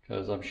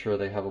 because I'm sure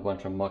they have a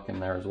bunch of muck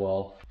in there as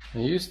well. I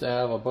used to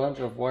have a bunch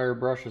of wire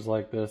brushes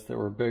like this that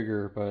were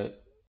bigger,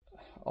 but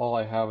all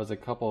I have is a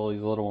couple of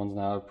these little ones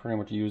now. I've pretty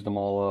much used them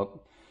all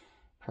up.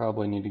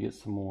 Probably need to get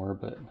some more,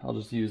 but I'll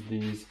just use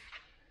these.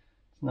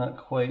 It's not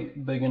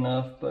quite big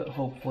enough, but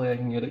hopefully I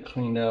can get it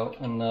cleaned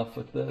out enough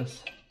with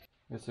this.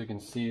 Guess we can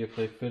see if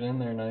they fit in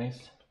there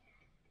nice.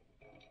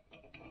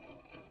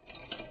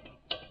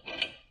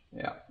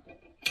 Yeah.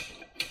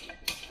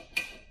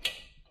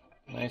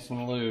 Nice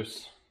and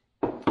loose.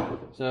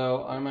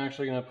 So I'm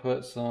actually going to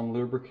put some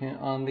lubricant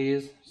on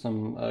these,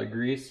 some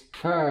grease.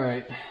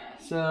 Alright,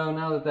 so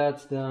now that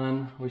that's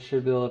done, we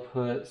should be able to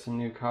put some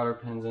new cotter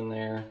pins in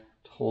there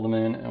to hold them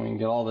in, and we can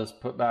get all this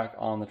put back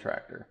on the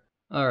tractor.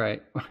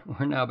 Alright,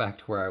 we're now back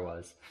to where I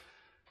was.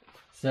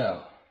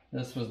 So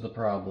this was the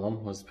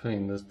problem, was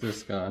putting this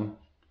disc on.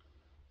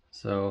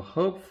 So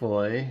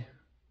hopefully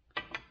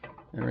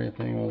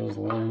everything will just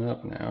line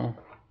up now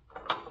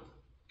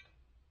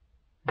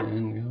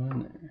and go in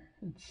there.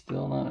 It's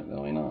still not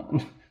going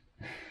on.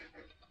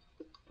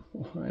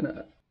 Why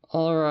not?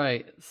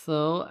 Alright,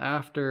 so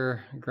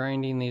after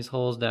grinding these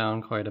holes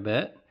down quite a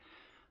bit,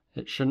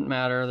 it shouldn't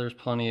matter, there's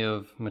plenty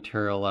of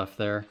material left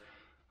there.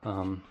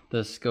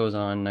 This goes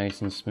on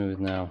nice and smooth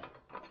now.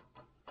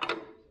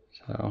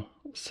 So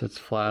it sits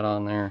flat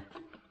on there.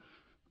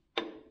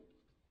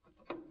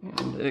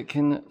 And it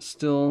can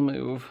still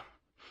move.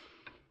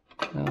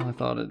 Well, I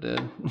thought it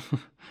did.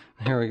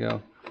 There we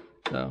go.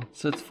 So it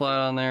sits flat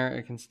on there,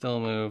 it can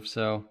still move,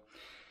 so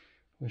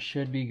we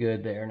should be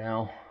good there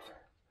now.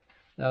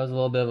 That was a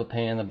little bit of a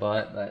pain in the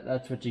butt, but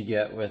that's what you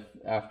get with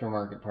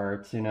aftermarket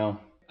parts, you know.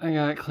 I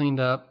got it cleaned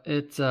up.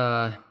 It's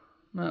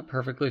not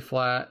perfectly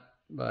flat,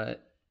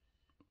 but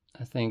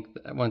I think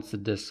that once the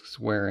discs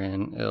wear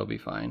in, it'll be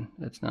fine.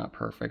 It's not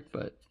perfect,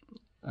 but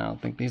I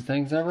don't think these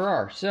things ever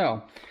are.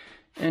 So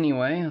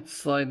anyway, let's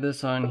slide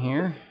this on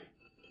here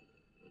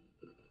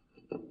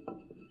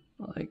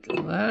like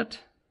that.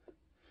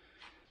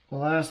 The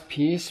last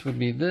piece would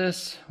be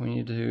this. We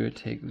need to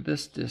take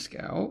this disc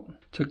out.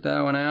 Took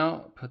that one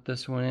out, put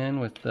this one in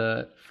with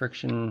the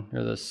friction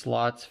or the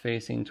slots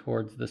facing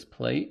towards this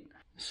plate.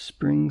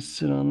 Springs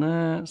sit on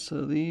that,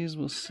 so these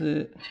will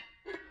sit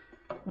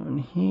on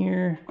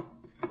here.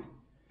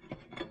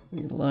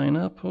 We line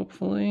up,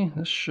 hopefully.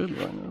 This should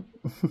line up.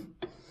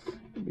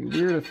 It'd be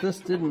weird if this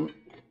didn't.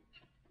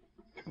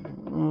 I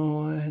don't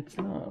know why it's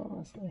not,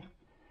 honestly.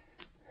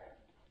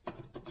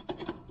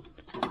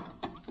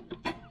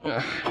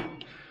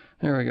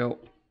 There we go.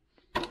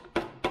 I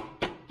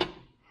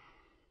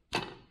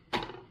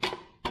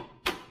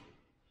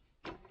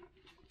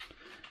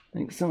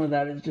think some of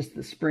that is just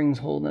the springs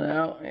holding it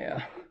out,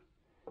 yeah.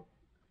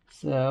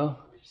 So,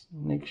 just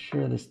make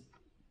sure this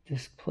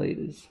disc plate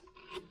is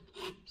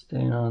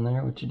staying on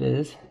there, which it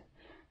is.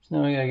 So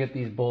now we gotta get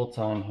these bolts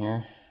on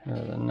here, or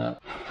the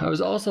nut. I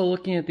was also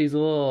looking at these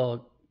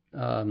little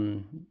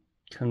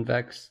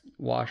convex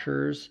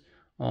washers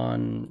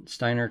on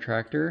Steiner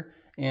tractor,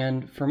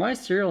 and for my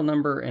serial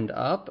number and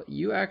up,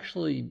 you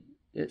actually,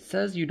 it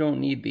says you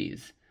don't need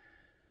these.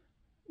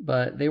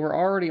 But they were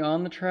already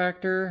on the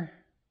tractor,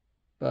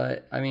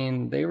 but I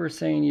mean, they were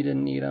saying you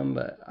didn't need them,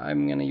 but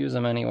I'm gonna use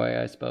them anyway,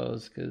 I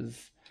suppose,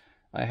 because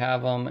I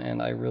have them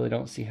and I really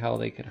don't see how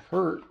they could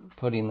hurt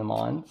putting them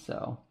on,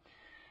 so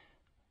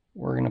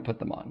we're gonna put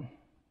them on.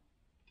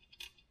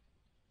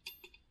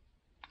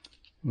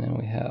 And then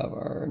we have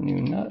our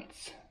new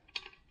nuts,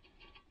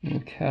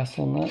 new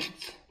Castle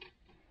nuts.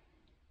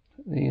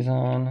 Put these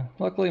on.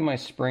 Luckily my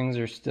springs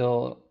are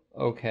still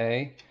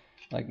okay.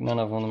 Like none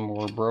of them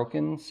were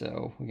broken,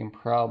 so we can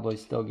probably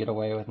still get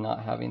away with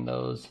not having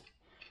those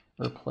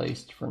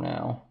replaced for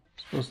now.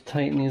 I'm supposed to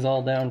tighten these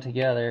all down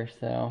together,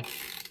 so.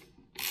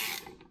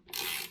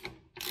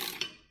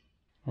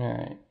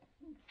 Alright.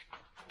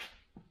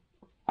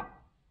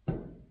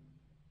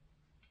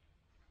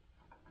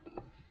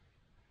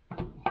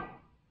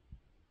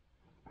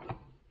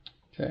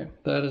 Okay,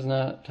 that is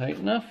not tight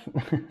enough,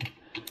 so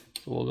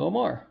we'll go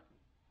more.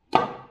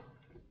 It's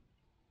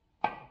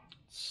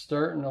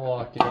starting to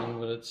lock in,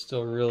 but it's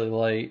still really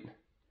light.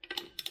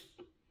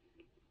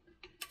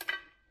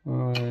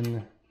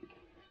 One.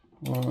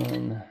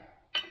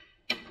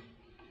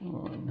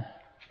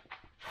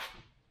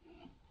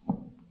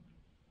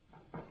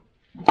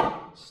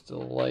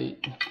 Still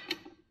light.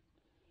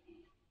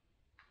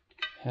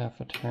 Half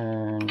a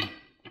turn.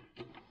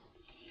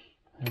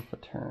 Half a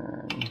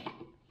turn.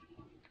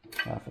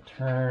 Half a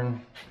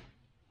turn.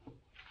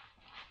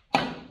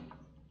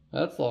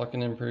 That's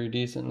locking in pretty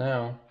decent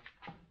now.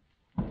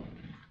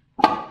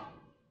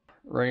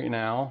 Right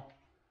now,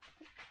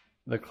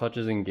 the clutch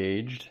is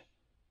engaged,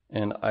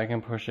 and I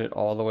can push it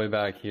all the way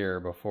back here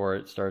before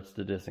it starts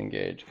to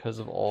disengage because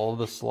of all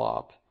the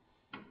slop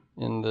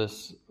in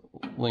this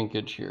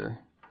linkage here.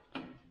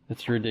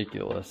 It's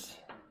ridiculous.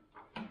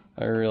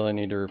 I really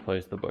need to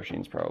replace the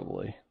bushings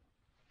probably.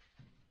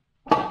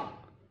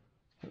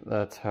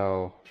 That's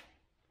how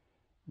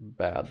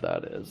bad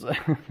that is.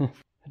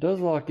 It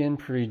does lock in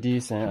pretty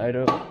decent. I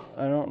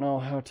don't know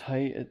how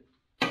tight it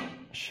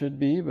should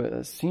be, but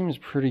it seems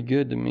pretty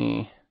good to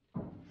me.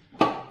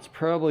 It's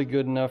probably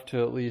good enough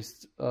to at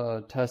least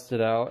test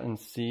it out and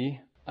see.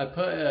 I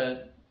put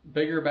a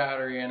bigger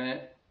battery in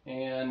it,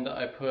 and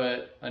I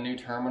put a new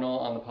terminal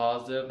on the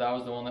positive. That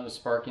was the one that was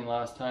sparking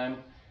last time,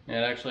 and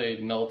it actually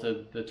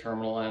melted the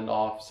terminal end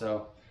off,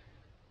 so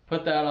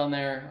put that on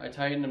there. I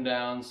tightened them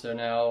down, so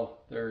now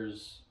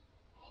there's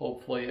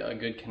hopefully a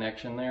good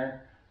connection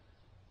there.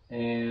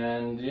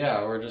 And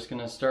yeah, we're just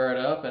gonna start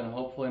it up and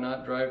hopefully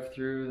not drive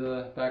through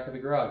the back of the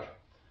garage.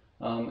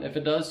 If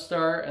it does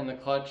start and the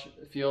clutch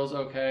feels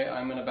okay,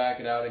 I'm gonna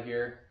back it out of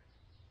here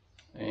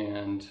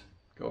and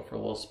go for a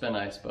little spin,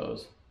 I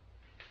suppose.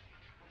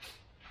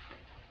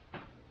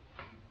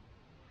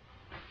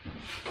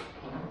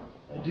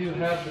 I do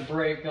have the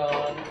brake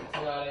on, it's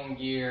not in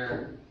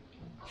gear.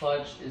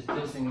 Clutch is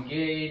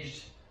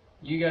disengaged.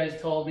 You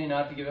guys told me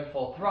not to give it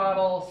full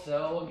throttle,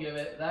 so we'll give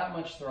it that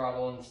much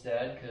throttle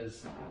instead,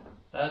 because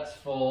that's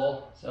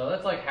full. So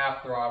that's like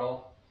half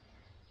throttle.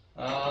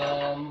 We're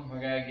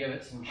gonna give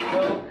it some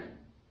choke,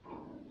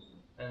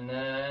 and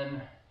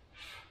then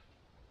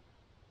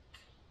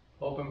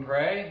hope and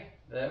pray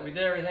that we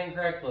did everything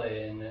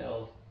correctly and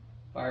it'll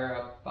fire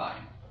up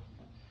fine.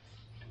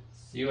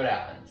 See what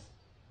happens.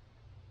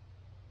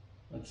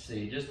 Let's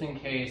see, just in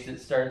case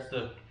it starts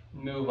to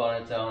move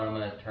on its own, I'm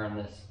gonna turn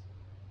this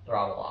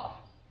throttle off.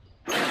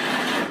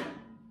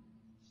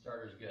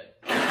 Starter's good.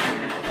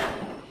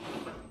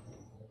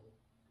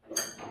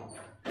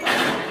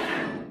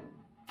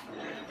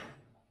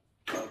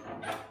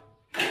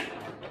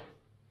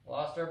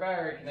 Lost our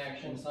battery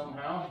connection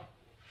somehow.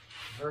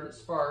 Heard it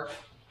spark.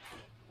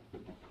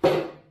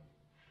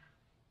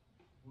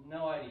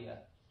 No idea.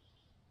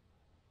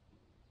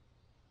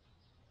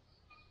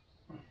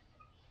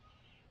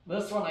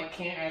 This one I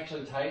can't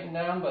actually tighten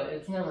down, but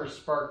it's never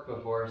sparked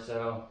before,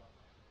 so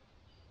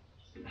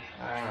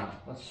I don't know.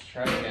 Let's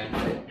try it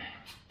again.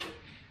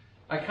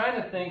 I kind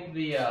of think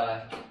the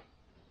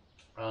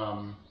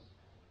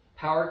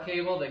power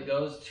cable that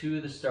goes to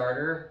the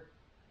starter,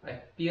 I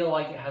feel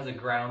like it has a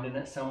ground in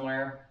it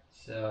somewhere,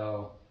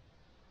 so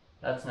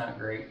that's not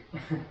great.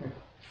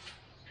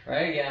 Try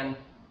again.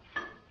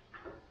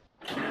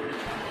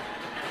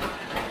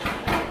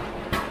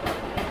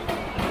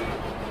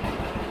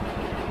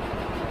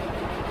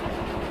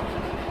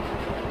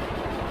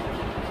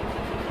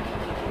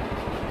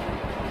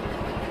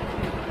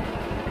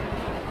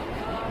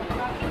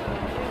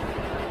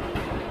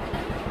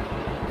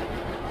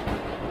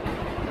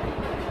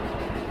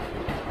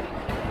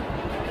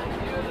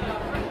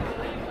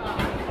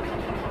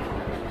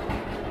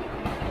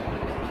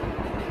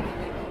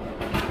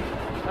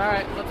 All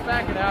right, let's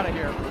back it out of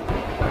here.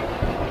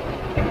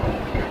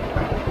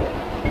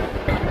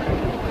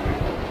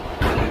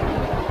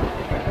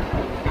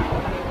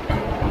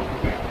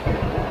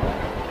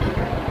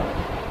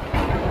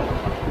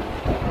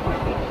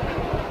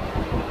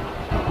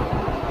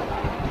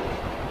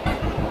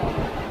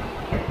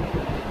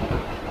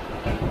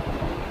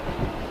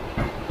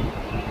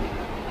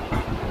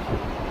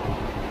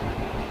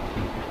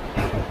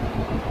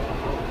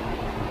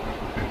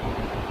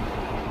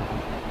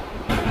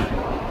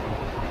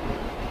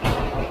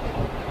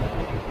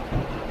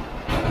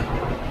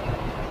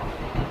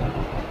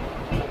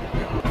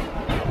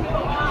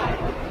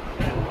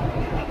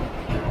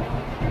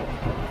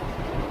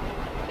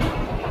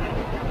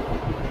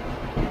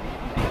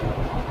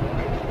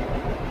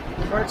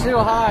 We're too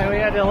high, we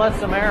had to let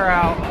some air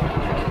out.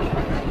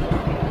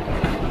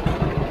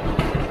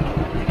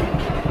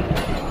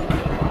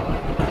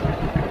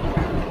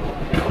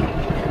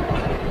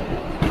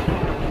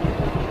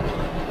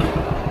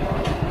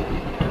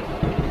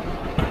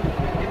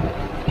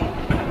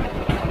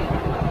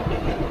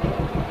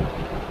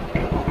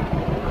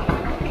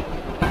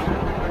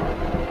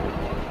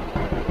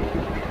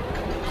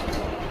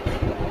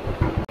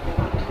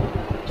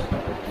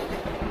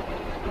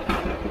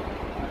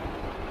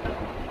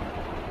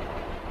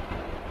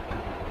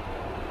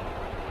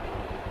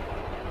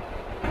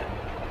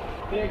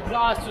 The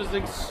exhaust was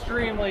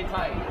extremely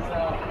tight,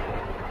 so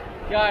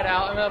got it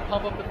out. I'm gonna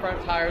pump up the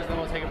front tires, then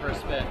we'll take it for a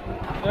spin.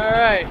 All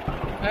right,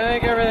 I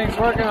think everything's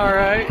working all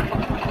right.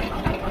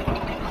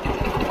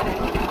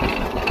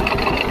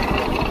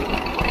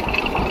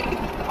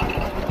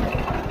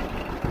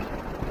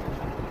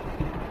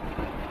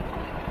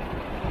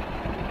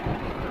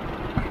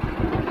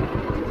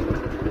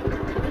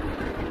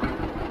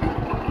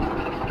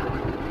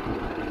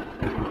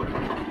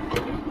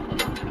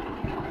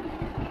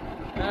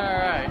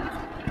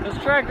 This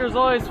tractor is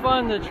always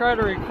fun to try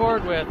to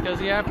record with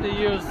because you have to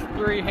use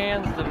 3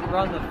 hands to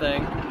run the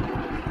thing.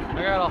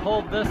 I gotta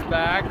hold this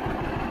back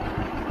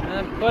and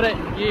then put it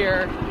in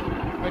gear,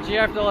 but you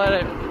have to let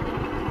it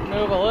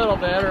move a little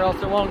bit or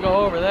else it won't go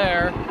over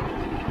there.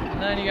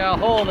 And then you gotta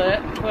hold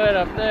it, put it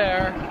up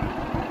there,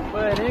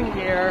 put it in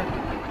gear,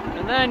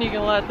 and then you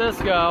can let this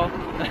go.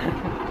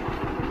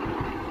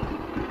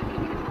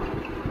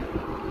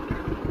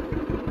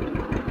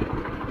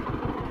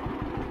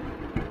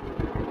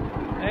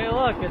 Hey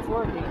look, it's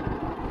working.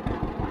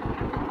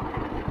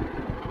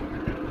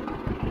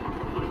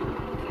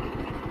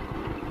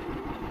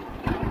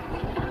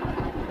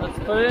 Let's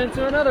put it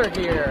into another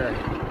gear.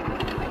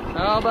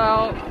 How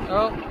about,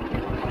 oh,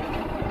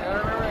 gotta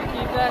remember to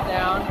keep that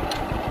down.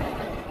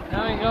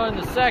 Now we can go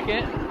into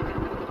second.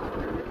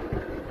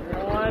 We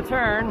don't want to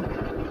turn.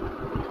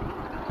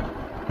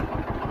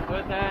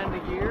 Put that into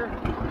gear.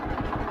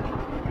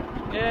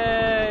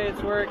 Yay,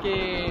 it's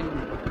working.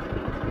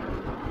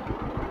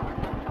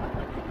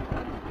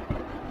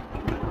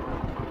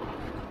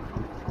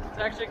 It's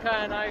actually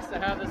kind of nice to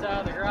have this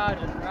out of the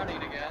garage and running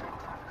again.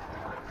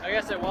 I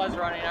guess it was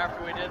running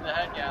after we did the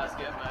head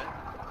gasket, but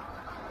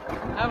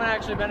I haven't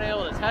actually been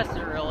able to test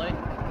it really.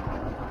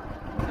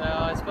 So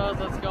I suppose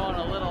let's go on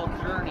a little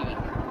journey.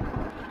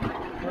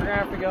 We're gonna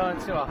have to go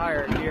into a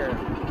higher gear.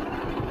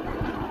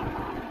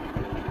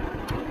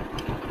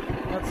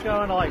 Let's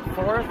go into like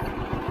 4th.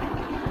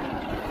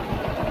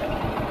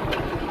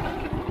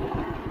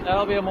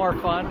 That'll be more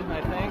fun,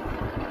 I think.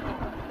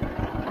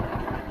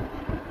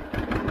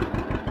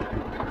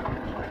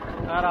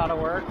 That ought to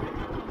work.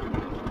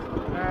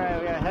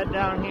 Alright, we gotta head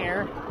down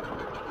here.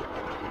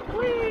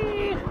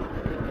 Whee!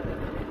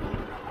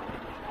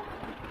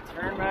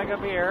 Turn back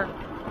up here.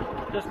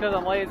 Just because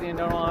I'm lazy and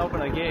don't want to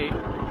open a gate.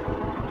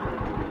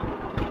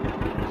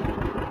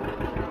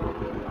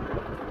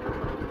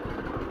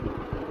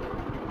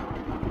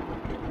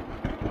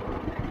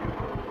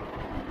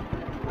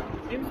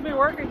 Seems to be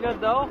working good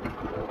though.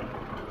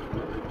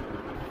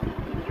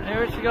 Maybe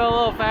we should go a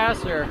little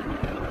faster.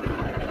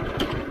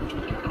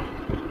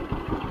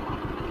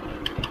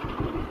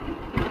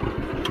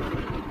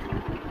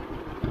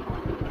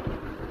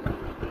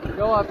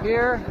 Go up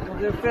here, we'll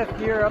do 5th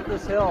gear up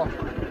this hill,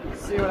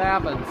 see what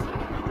happens.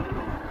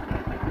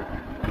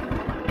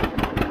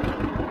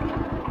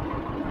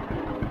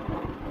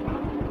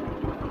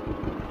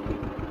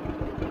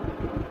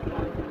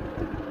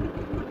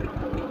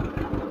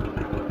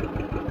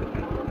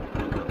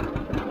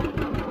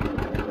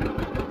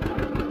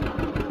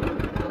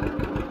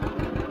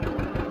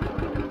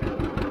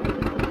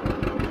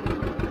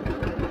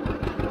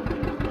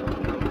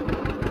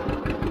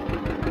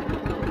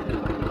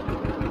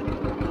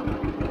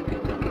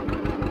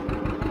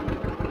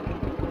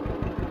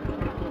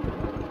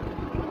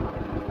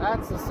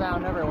 That's the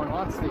sound everyone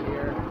wants to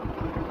hear.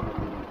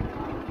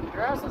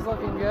 Grass is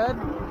looking good.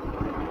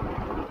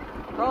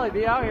 Probably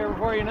be out here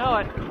before you know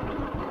it.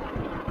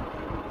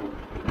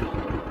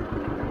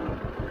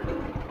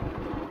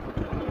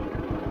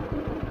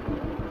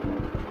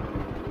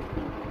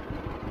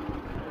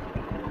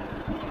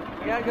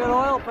 We got good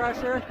oil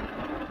pressure.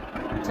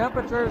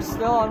 Temperature is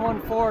still on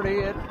 140.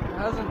 It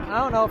hasn't, I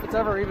don't know if it's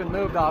ever even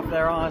moved off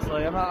there,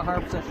 honestly. I'm not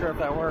 100% sure if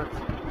that works.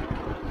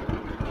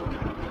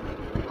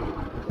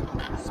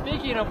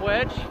 Speaking of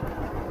which,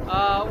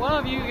 one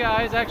of you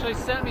guys actually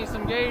sent me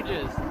some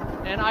gauges,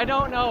 and I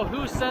don't know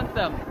who sent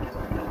them.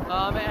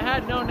 It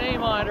had no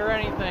name on it or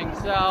anything,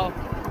 so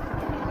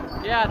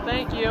yeah,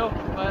 thank you,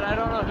 but I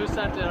don't know who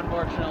sent it,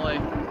 unfortunately.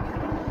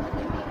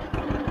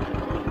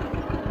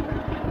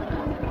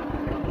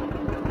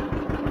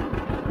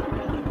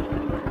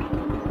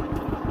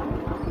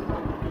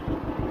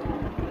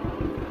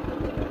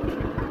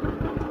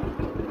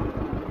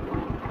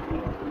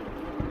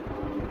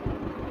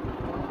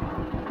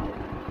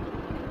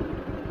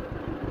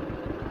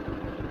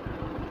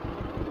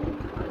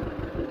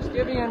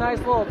 Giving you a nice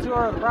little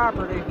tour of the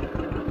property.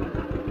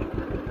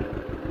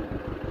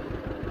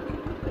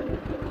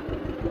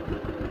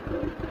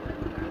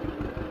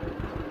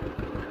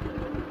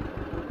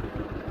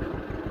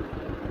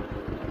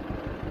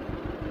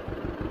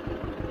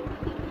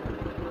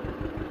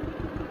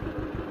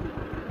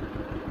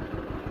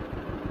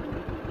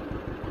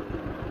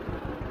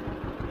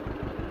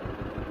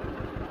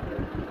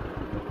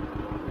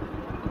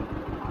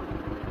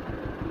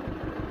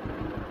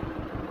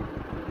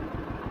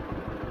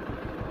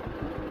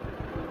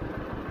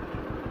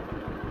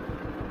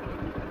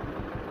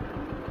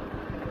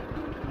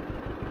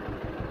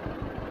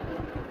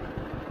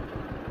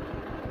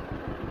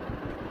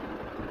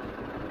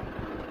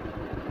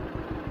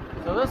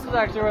 So this is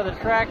actually where the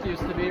track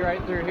used to be,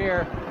 right through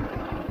here.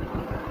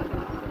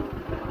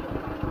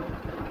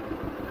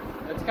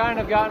 It's kind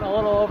of gotten a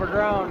little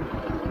overgrown.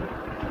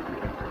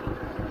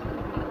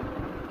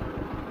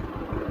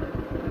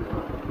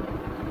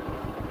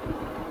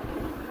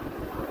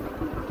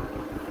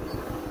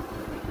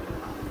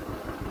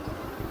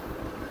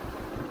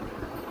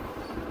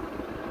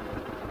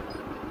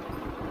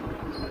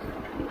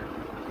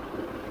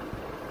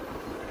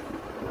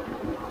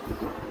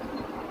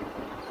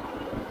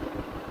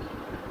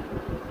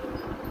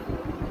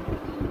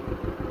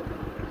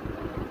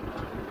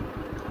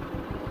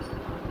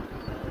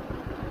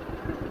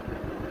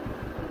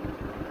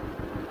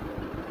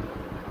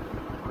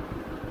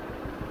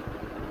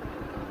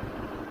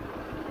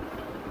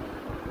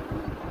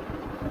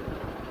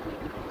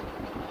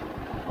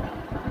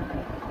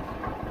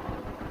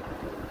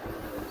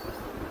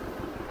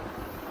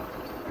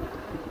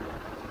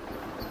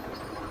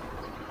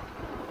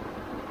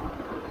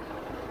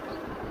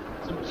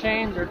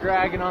 Chains are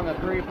dragging on the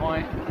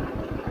 3-point.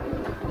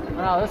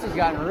 Wow, this has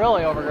gotten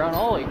really overgrown.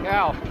 Holy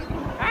cow.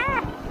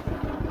 Ah!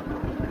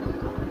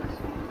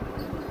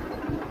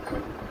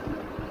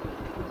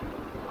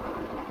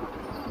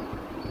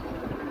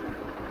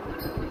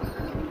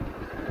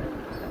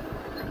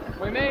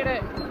 We made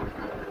it.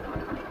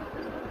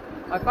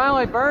 I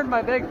finally burned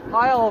my big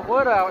pile of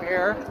wood out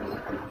here.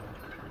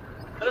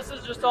 This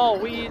is just all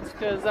weeds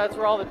because that's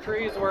where all the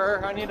trees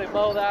were. I need to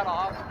mow that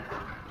off.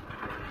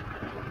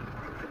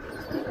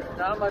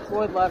 Not much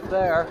wood left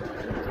there.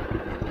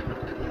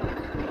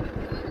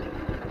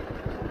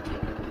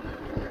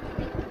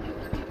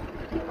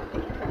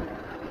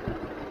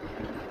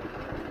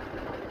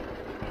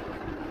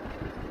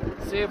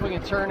 Let's see if we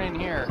can turn in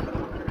here.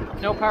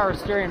 No power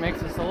steering makes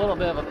this a little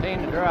bit of a pain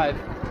to drive.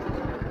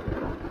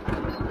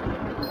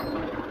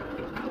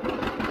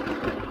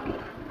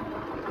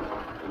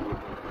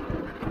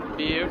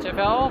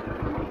 Beautiful.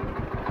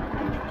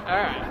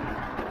 Alright.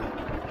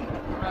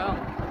 Well,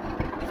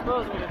 I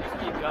suppose we can just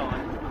keep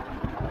going.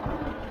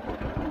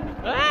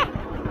 Ah!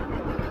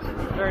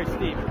 It's very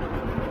steep.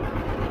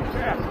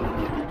 Ah!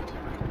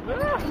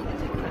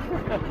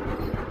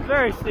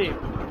 Very steep.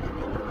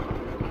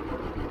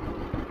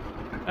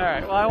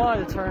 Alright, well I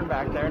wanted to turn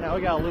back there. Now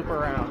we gotta loop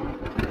around.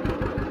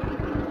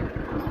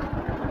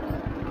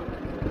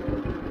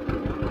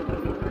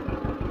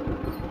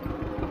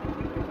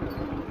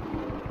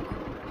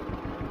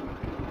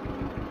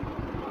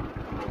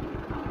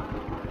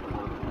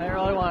 I didn't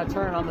really want to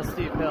turn on the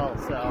steep hill,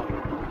 so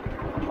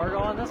we're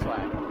going this way.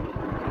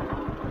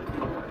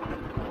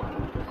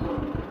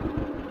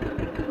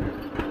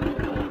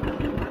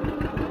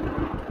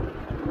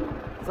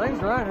 This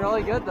thing's running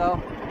really good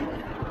though.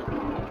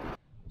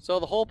 So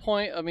the whole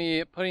point of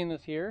me putting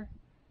this here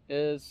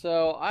is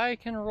so I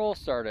can roll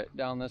start it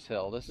down this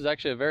hill. This is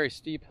actually a very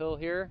steep hill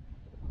here,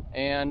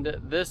 and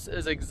this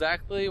is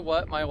exactly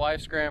what my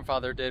wife's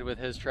grandfather did with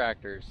his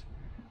tractors.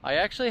 I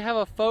actually have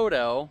a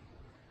photo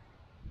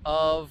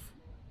of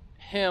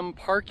him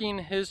parking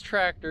his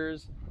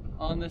tractors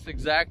on this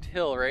exact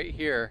hill right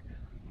here.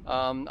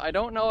 I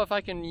don't know if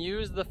I can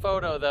use the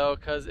photo though,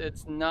 because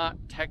it's not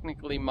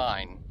technically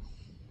mine.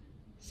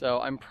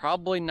 So I'm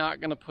probably not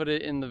going to put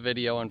it in the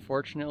video,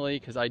 unfortunately,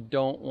 because I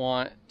don't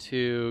want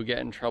to get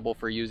in trouble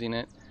for using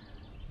it.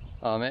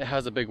 It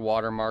has a big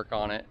watermark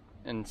on it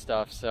and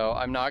stuff, so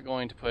I'm not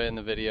going to put it in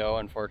the video,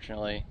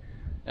 unfortunately.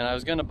 And I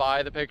was going to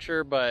buy the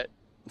picture, but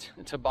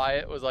to buy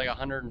it was like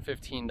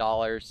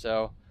 $115,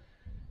 so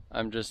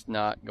I'm just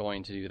not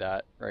going to do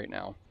that right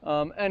now.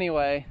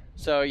 Anyway,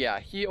 so yeah,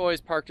 he always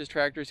parked his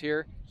tractors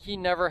here. He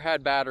never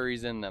had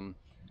batteries in them.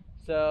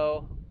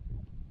 So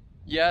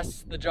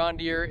yes, the John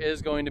Deere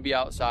is going to be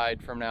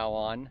outside from now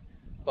on,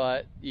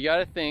 but you got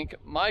to think,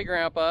 my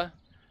grandpa,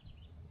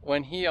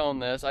 when he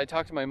owned this, I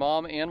talked to my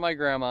mom and my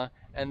grandma,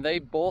 and they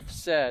both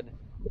said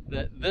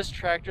that this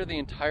tractor, the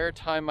entire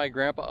time my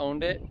grandpa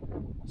owned it,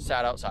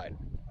 sat outside.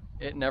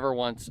 It never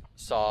once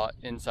saw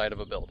inside of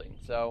a building.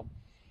 So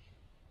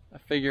I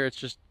figure it's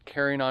just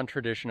carrying on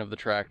tradition of the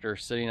tractor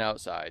sitting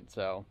outside.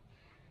 So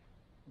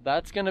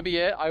that's gonna be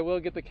it. I will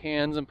get the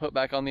cans and put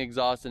back on the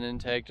exhaust and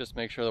intake, just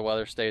make sure the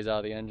weather stays out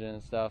of the engine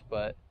and stuff,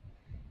 but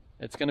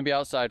it's gonna be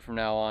outside from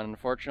now on,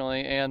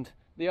 unfortunately. And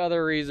the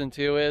other reason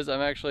too is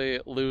I'm actually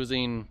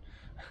losing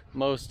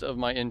most of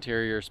my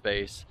interior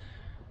space,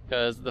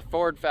 because the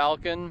Ford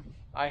Falcon,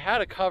 I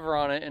had a cover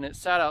on it and it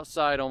sat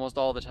outside almost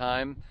all the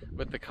time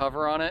with the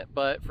cover on it,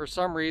 but for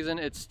some reason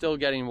it's still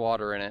getting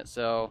water in it.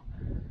 So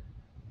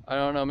I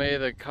don't know, maybe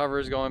the cover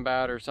is going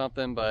bad or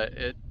something, but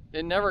it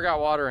never got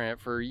water in it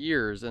for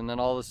years, and then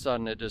all of a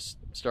sudden it just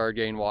started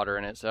getting water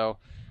in it. So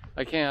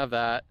I can't have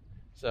that.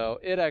 So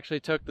it actually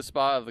took the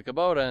spot of the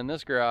Kubota in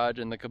this garage,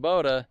 and the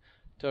Kubota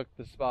took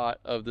the spot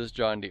of this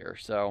John Deere.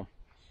 So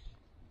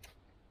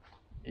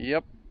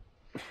yep.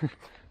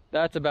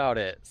 That's about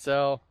it.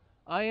 So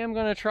I am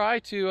going to try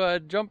to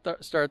jump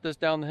start this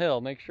down the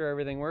hill, make sure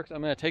everything works.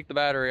 I'm going to take the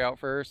battery out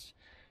first.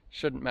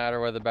 Shouldn't matter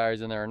whether the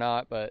battery's in there or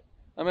not, but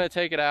I'm going to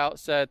take it out,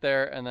 set it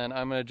there, and then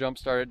I'm going to jump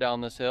start it down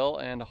this hill,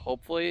 and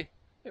hopefully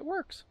it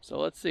works. So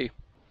let's see.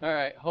 All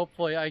right,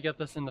 hopefully I get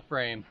this in the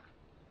frame.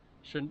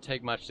 Shouldn't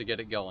take much to get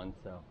it going,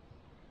 so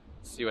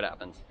let's see what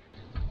happens.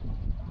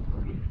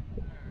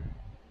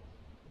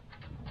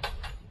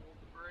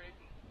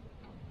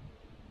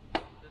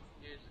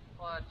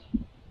 Clutch.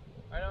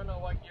 I don't know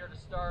what gear to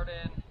start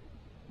in.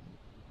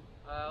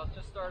 Let's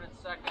just start in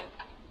second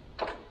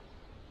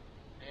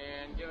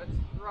and give it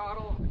some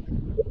throttle.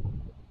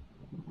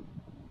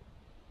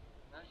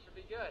 That should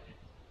be good.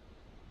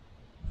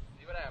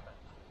 See what happens.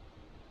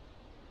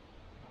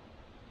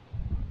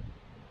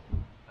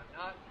 I'm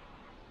not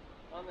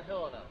on the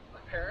hill enough,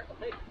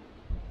 apparently.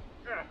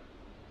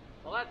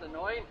 Well, that's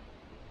annoying.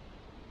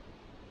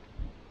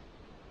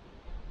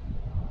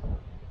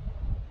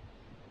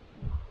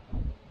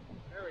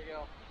 There we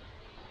go.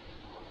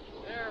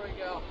 There we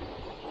go.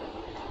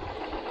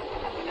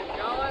 Keep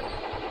going.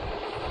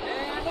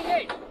 And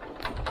engage.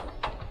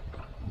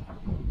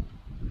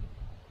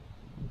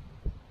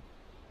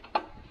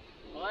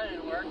 Well, that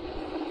didn't work.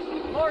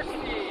 More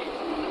speed.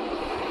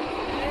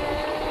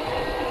 And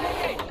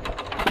engage.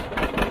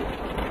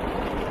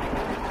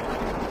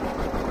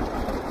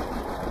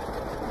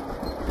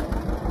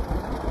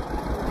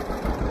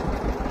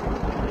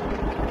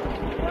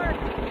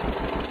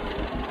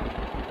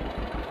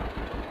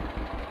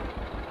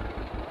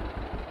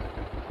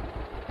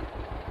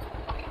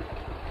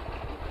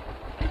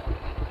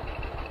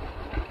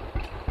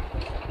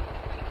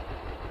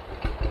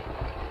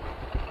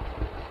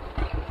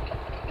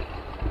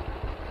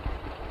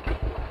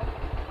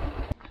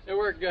 It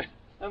worked good.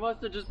 I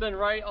must have just been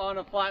right on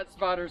a flat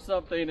spot or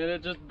something and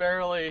it just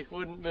barely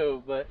wouldn't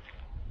move, but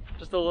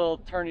just a little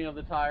turning of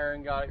the tire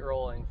and got it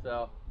rolling.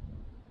 So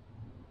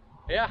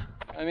yeah,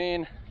 I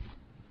mean,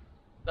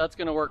 that's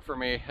gonna work for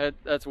me.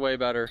 That's way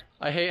better.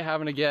 I hate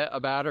having to get a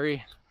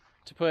battery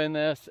to put in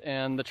this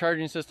and the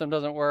charging system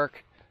doesn't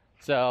work.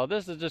 So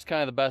this is just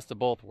kind of the best of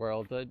both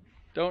worlds. I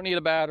don't need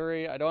a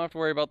battery. I don't have to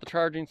worry about the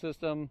charging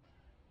system.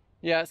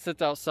 Yeah, it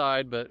sits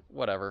outside, but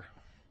whatever.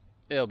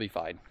 It'll be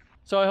fine.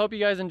 So I hope you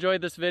guys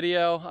enjoyed this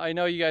video. I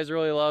know you guys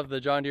really love the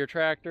John Deere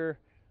tractor.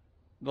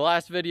 The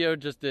last video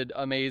just did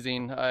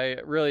amazing. I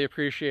really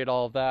appreciate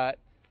all of that.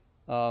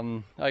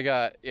 I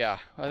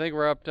think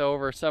we're up to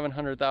over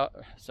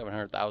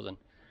 700,000.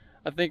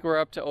 I think we're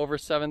up to over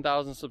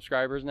 7,000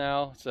 subscribers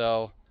now.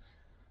 So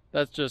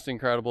that's just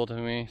incredible to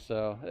me.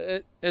 So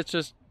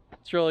it's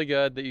really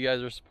good that you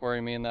guys are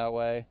supporting me in that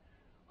way.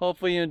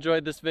 Hopefully you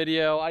enjoyed this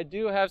video. I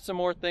do have some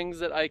more things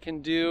that I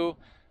can do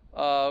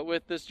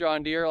with this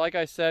John Deere. Like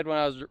I said when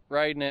I was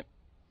riding it,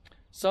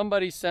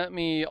 somebody sent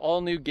me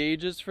all new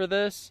gauges for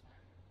this.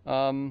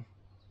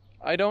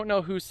 I don't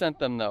know who sent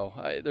them though.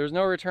 There's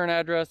no return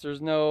address,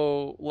 there's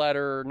no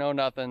letter, no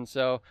nothing.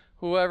 So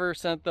whoever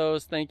sent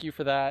those, thank you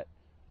for that.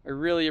 I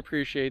really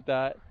appreciate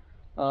that.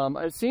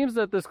 It seems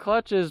that this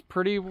clutch is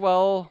pretty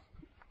well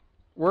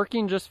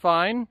working just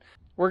fine.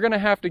 We're gonna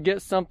have to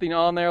get something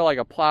on there like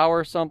a plow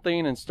or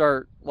something and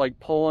start like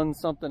pulling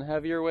something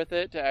heavier with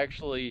it to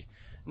actually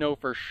know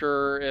for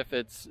sure if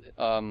it's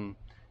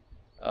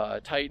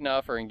tight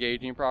enough or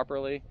engaging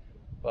properly.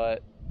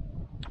 But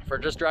for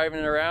just driving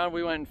it around,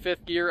 we went in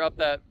 5th gear up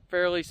that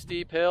fairly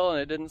steep hill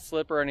and it didn't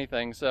slip or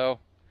anything. So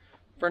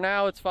for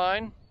now it's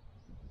fine.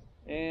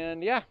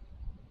 And yeah,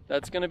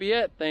 that's gonna be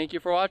it. Thank you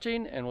for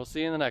watching and we'll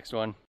see you in the next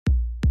one.